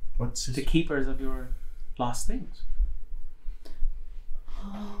 What's The keepers of your lost things.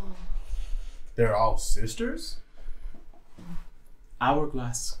 Oh. They're all sisters?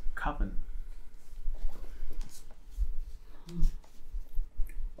 Hourglass Coven.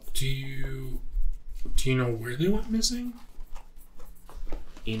 Do you know where they went missing?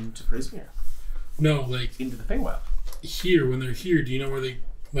 Into Prismere. No, like Into the Feywild. here, when they're here, do you know where they,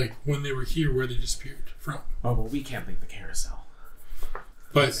 like, when they were here, where they disappeared from? Oh, well, we can't leave the carousel.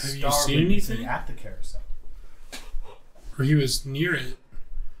 But have you Star seen went missing anything? at the carousel? Or he was near it.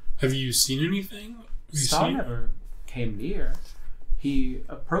 Have you seen anything? Have you Star seen- never came near. He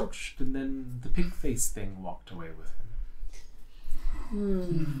approached, and then the pig face thing walked away with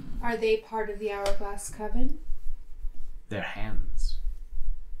him. Are they part of the Hourglass Coven? Their hands.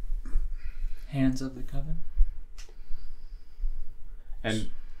 Hands of the coven. And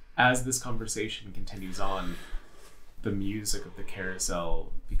as this conversation continues on, the music of the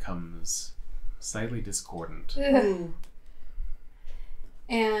carousel becomes slightly discordant.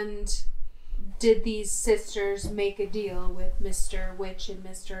 And did these sisters make a deal with Mr. Witch and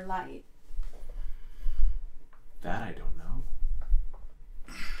Mr. Light? That I don't know.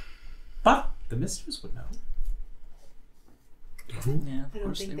 But the mistress would know. Who? Yeah, I of don't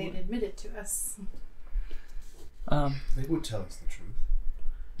course think they they'd would. admit it to us. They would tell us the truth.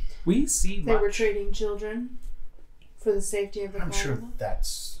 We see They much. were trading children for the safety of the I'm sure carnival.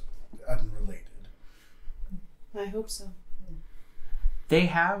 that's unrelated. I hope so. They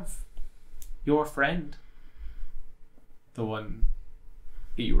have your friend. The one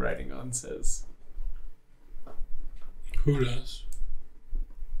you writing on says. Who does?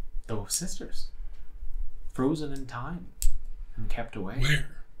 Those sisters. Frozen in time and kept away. Where?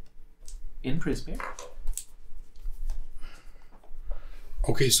 In Prismere.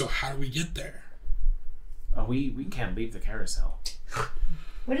 Okay, so how do we get there? Oh, we can't leave the carousel.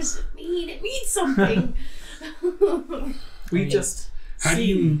 What does it mean? It means something. We mean, just How do see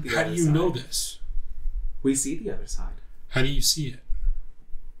you the how other do you know side. this? We see the other side. How do you see it?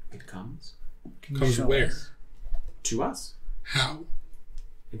 It comes Can you Comes show where? us? to us How?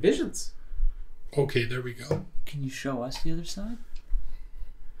 in visions. Okay, there we go. Can you show us the other side?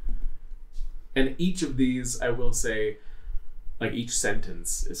 And each of these, I will say, like each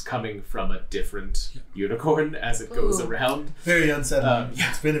sentence is coming from a different unicorn as it goes Ooh. around. Very unsettling. Yeah.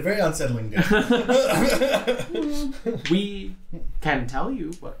 It's been a very unsettling day. We can tell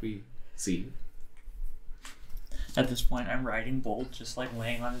you what we see. At this point, I'm riding Bolt, just like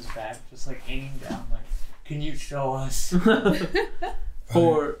laying on his back, just like hanging down. Like, can you show us?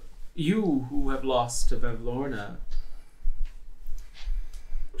 For you who have lost to Vavlorna,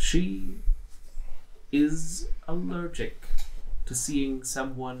 she is allergic to seeing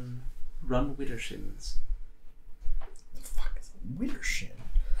someone run widdershins. The fuck is a widdershin?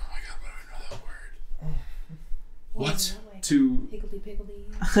 Oh my god, why do I know that word? What? To Higgledy-piggledy.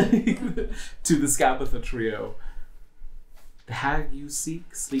 to the Scabatha trio. The hag you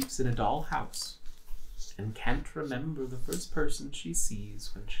seek sleeps in a dollhouse and can't remember the first person she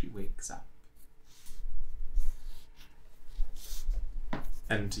sees when she wakes up.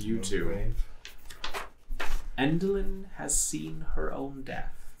 And to you two, Grave. Endlin has seen her own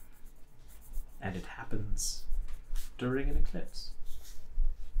death, and it happens during an eclipse.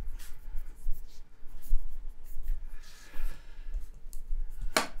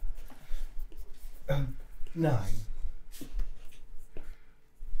 Nine.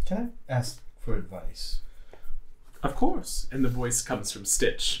 Can I ask for advice? Of course, and the voice comes from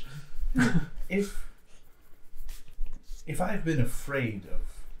Stitch. If I've been afraid of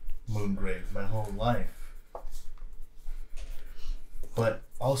Moongrave my whole life, but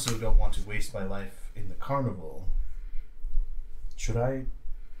also don't want to waste my life in the carnival, should I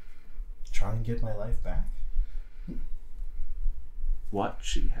try and get my life back? What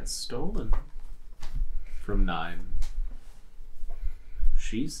she has stolen from Nine,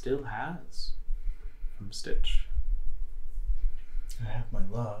 she still has from Stitch. I have my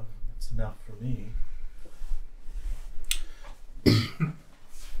love. That's enough for me.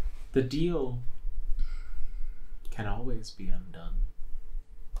 The deal can always be undone.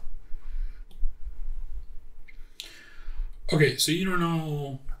 Okay, so you don't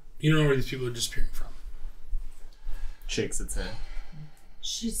know where these people are disappearing from. Shakes its head.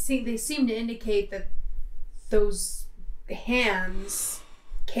 They seem to indicate that those hands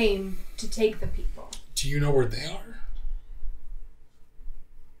came to take the people. Do you know where they are?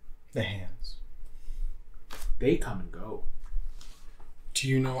 The hands. They come and go. Do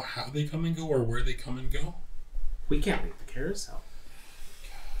you know how they come and go or where they come and go? We can't leave the carousel.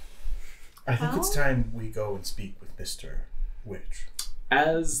 I think it's time we go and speak with Mr. Witch.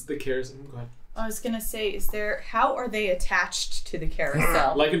 As the carousel, go ahead. I was gonna say, how are they attached to the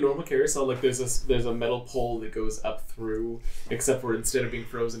carousel? Like a normal carousel, like there's a metal pole that goes up through, except for instead of being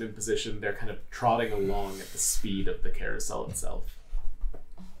frozen in position, they're kind of trotting along at the speed of the carousel itself.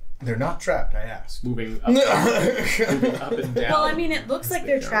 They're not trapped, I asked. Moving up and down. Well, I mean, it looks like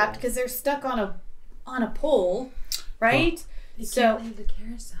they're trapped because they're stuck on a pole, right? They can't leave the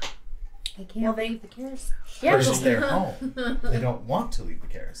carousel. They can't leave the carousel. Yeah, This is their home. They don't want to leave the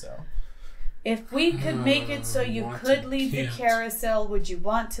carousel. if we could make it so you could leave the carousel, would you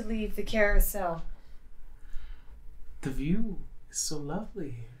want to leave the carousel? The view is so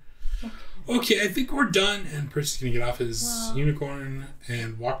lovely. Okay, I think we're done. And Percy's gonna get off his unicorn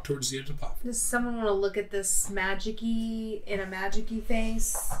and walk towards the edge of the platform. Does someone want to look at this magic-y in a magic-y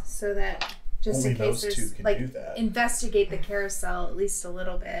face so that just Only in case those two there's can like do that. investigate the carousel at least a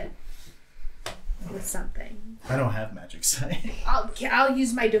little bit with something? I don't have magic sight. I'll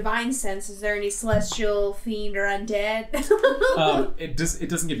use my divine sense. Is there any celestial fiend or undead? It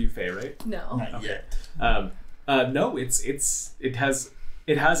doesn't give you Fey, right? No. Not yet. No,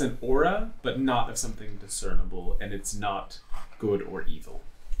 it has an aura, but not of something discernible, and it's not good or evil.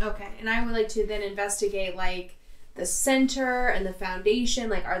 Okay, and I would like to then investigate like the center and the foundation.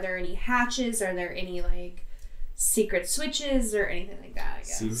 Like, are there any hatches? Are there any like secret switches or anything like that? I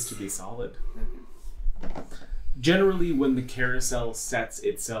guess Seems to be solid. Generally, when the carousel sets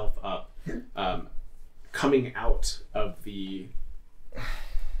itself up, coming out of the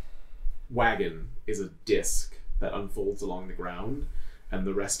wagon is a disc that unfolds along the ground, and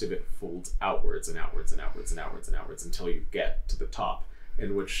the rest of it folds outwards and outwards and outwards and outwards and outwards until you get to the top,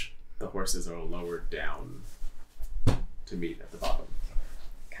 in which the horses are lowered down to meet at the bottom.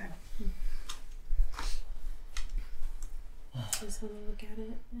 Okay. Just want to look at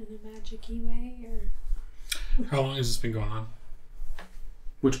it in a magic-y way, or How long has this been going on?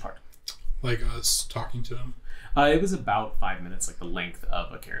 Which part? Like us talking to them? It was about 5 minutes, like the length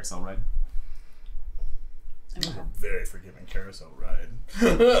of a carousel ride. It was a very forgiving carousel ride.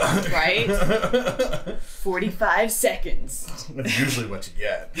 Right? 45 seconds. That's usually what you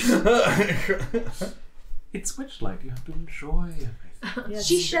get. It's Witchlight. You have to enjoy everything. Yes.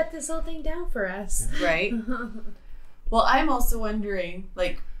 she shut this whole thing down for us. Right? Well, I'm also wondering,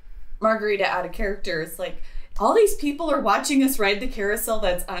 like, Margarita out of character is like, all these people are watching us ride the carousel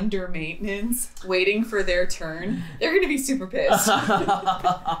that's under maintenance, waiting for their turn. They're going to be super pissed.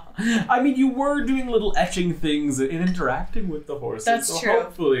 I mean, you were doing little etching things and interacting with the horses. That's so true.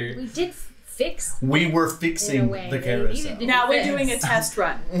 Hopefully. We did fix. We were In fixing a way, the they needed carousel. to- Now we're doing a test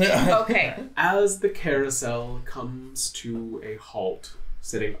run. Okay. As the carousel comes to a halt,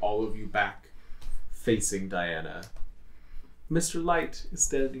 sitting all of you back facing Diana, Mr. Light is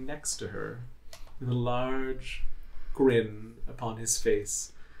standing next to her with a large grin upon his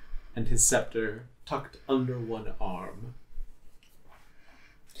face and his scepter tucked under one arm.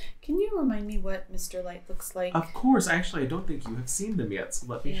 Can you remind me what Mr. Light looks like? Of course, actually, I don't think you have seen them yet, so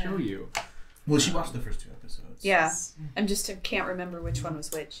let me Yeah. show you. Well, she watched the first 2 episodes. Yeah. I can't remember which one was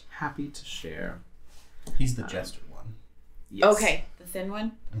which. Happy to share. He's the jester one. Yes. Okay. The thin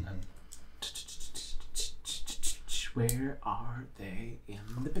one? Where are they in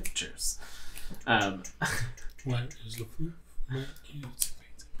the pictures? What is the food?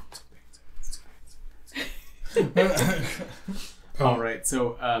 All right,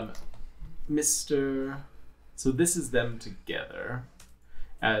 so so this is them together,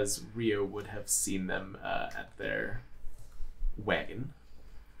 as Rio would have seen them at their wagon.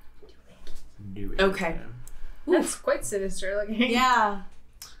 New Okay. That's quite sinister looking. Yeah.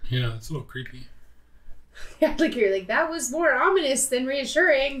 Yeah, it's a little creepy. Yeah, like you're like, that was more ominous than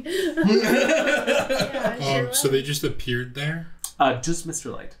reassuring. Yeah, sure So was. they just appeared there? Just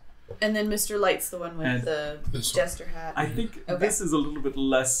Mr. Light. And then Mr. Light's the one with And the this one. jester hat. I think Okay. this is a little bit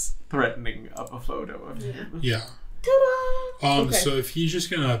less threatening of a photo of him. Yeah. Ta-da! Okay. So if he's just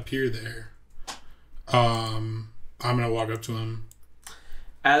gonna appear there, I'm gonna walk up to him.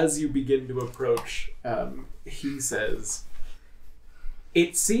 As you begin to approach, he says,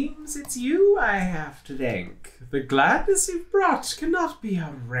 "It seems it's you I have to thank. The gladness you've brought cannot be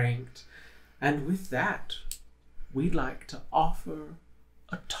outranked. And with that, we'd like to offer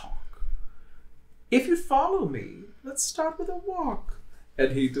a talk. If you'd follow me, let's start with a walk."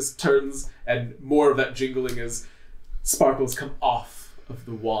 And he just turns, and more of that jingling as sparkles come off of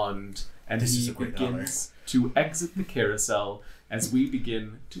the wand, and This is he a great begins to exit the carousel as we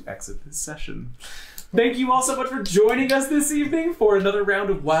begin to exit this session. Thank you all so much for joining us this evening for another round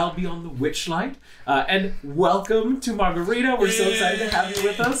of Wild Beyond the Witchlight. And welcome to Margarita. We're so excited to have you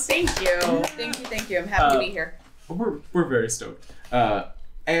with us. Thank you. Thank you. I'm happy to be here. We're very stoked.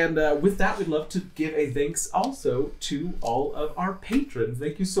 And with that, we'd love to give a thanks also to all of our patrons.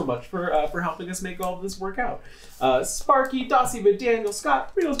 Thank you so much for helping us make all of this work out. Sparky, Dossie, Daniel,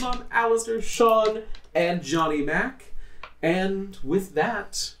 Scott, Rito's mom, Alistair, Sean, and Johnny Mac. And with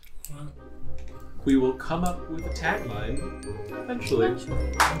that, we will come up with a tagline eventually.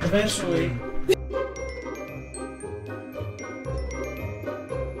 Eventually.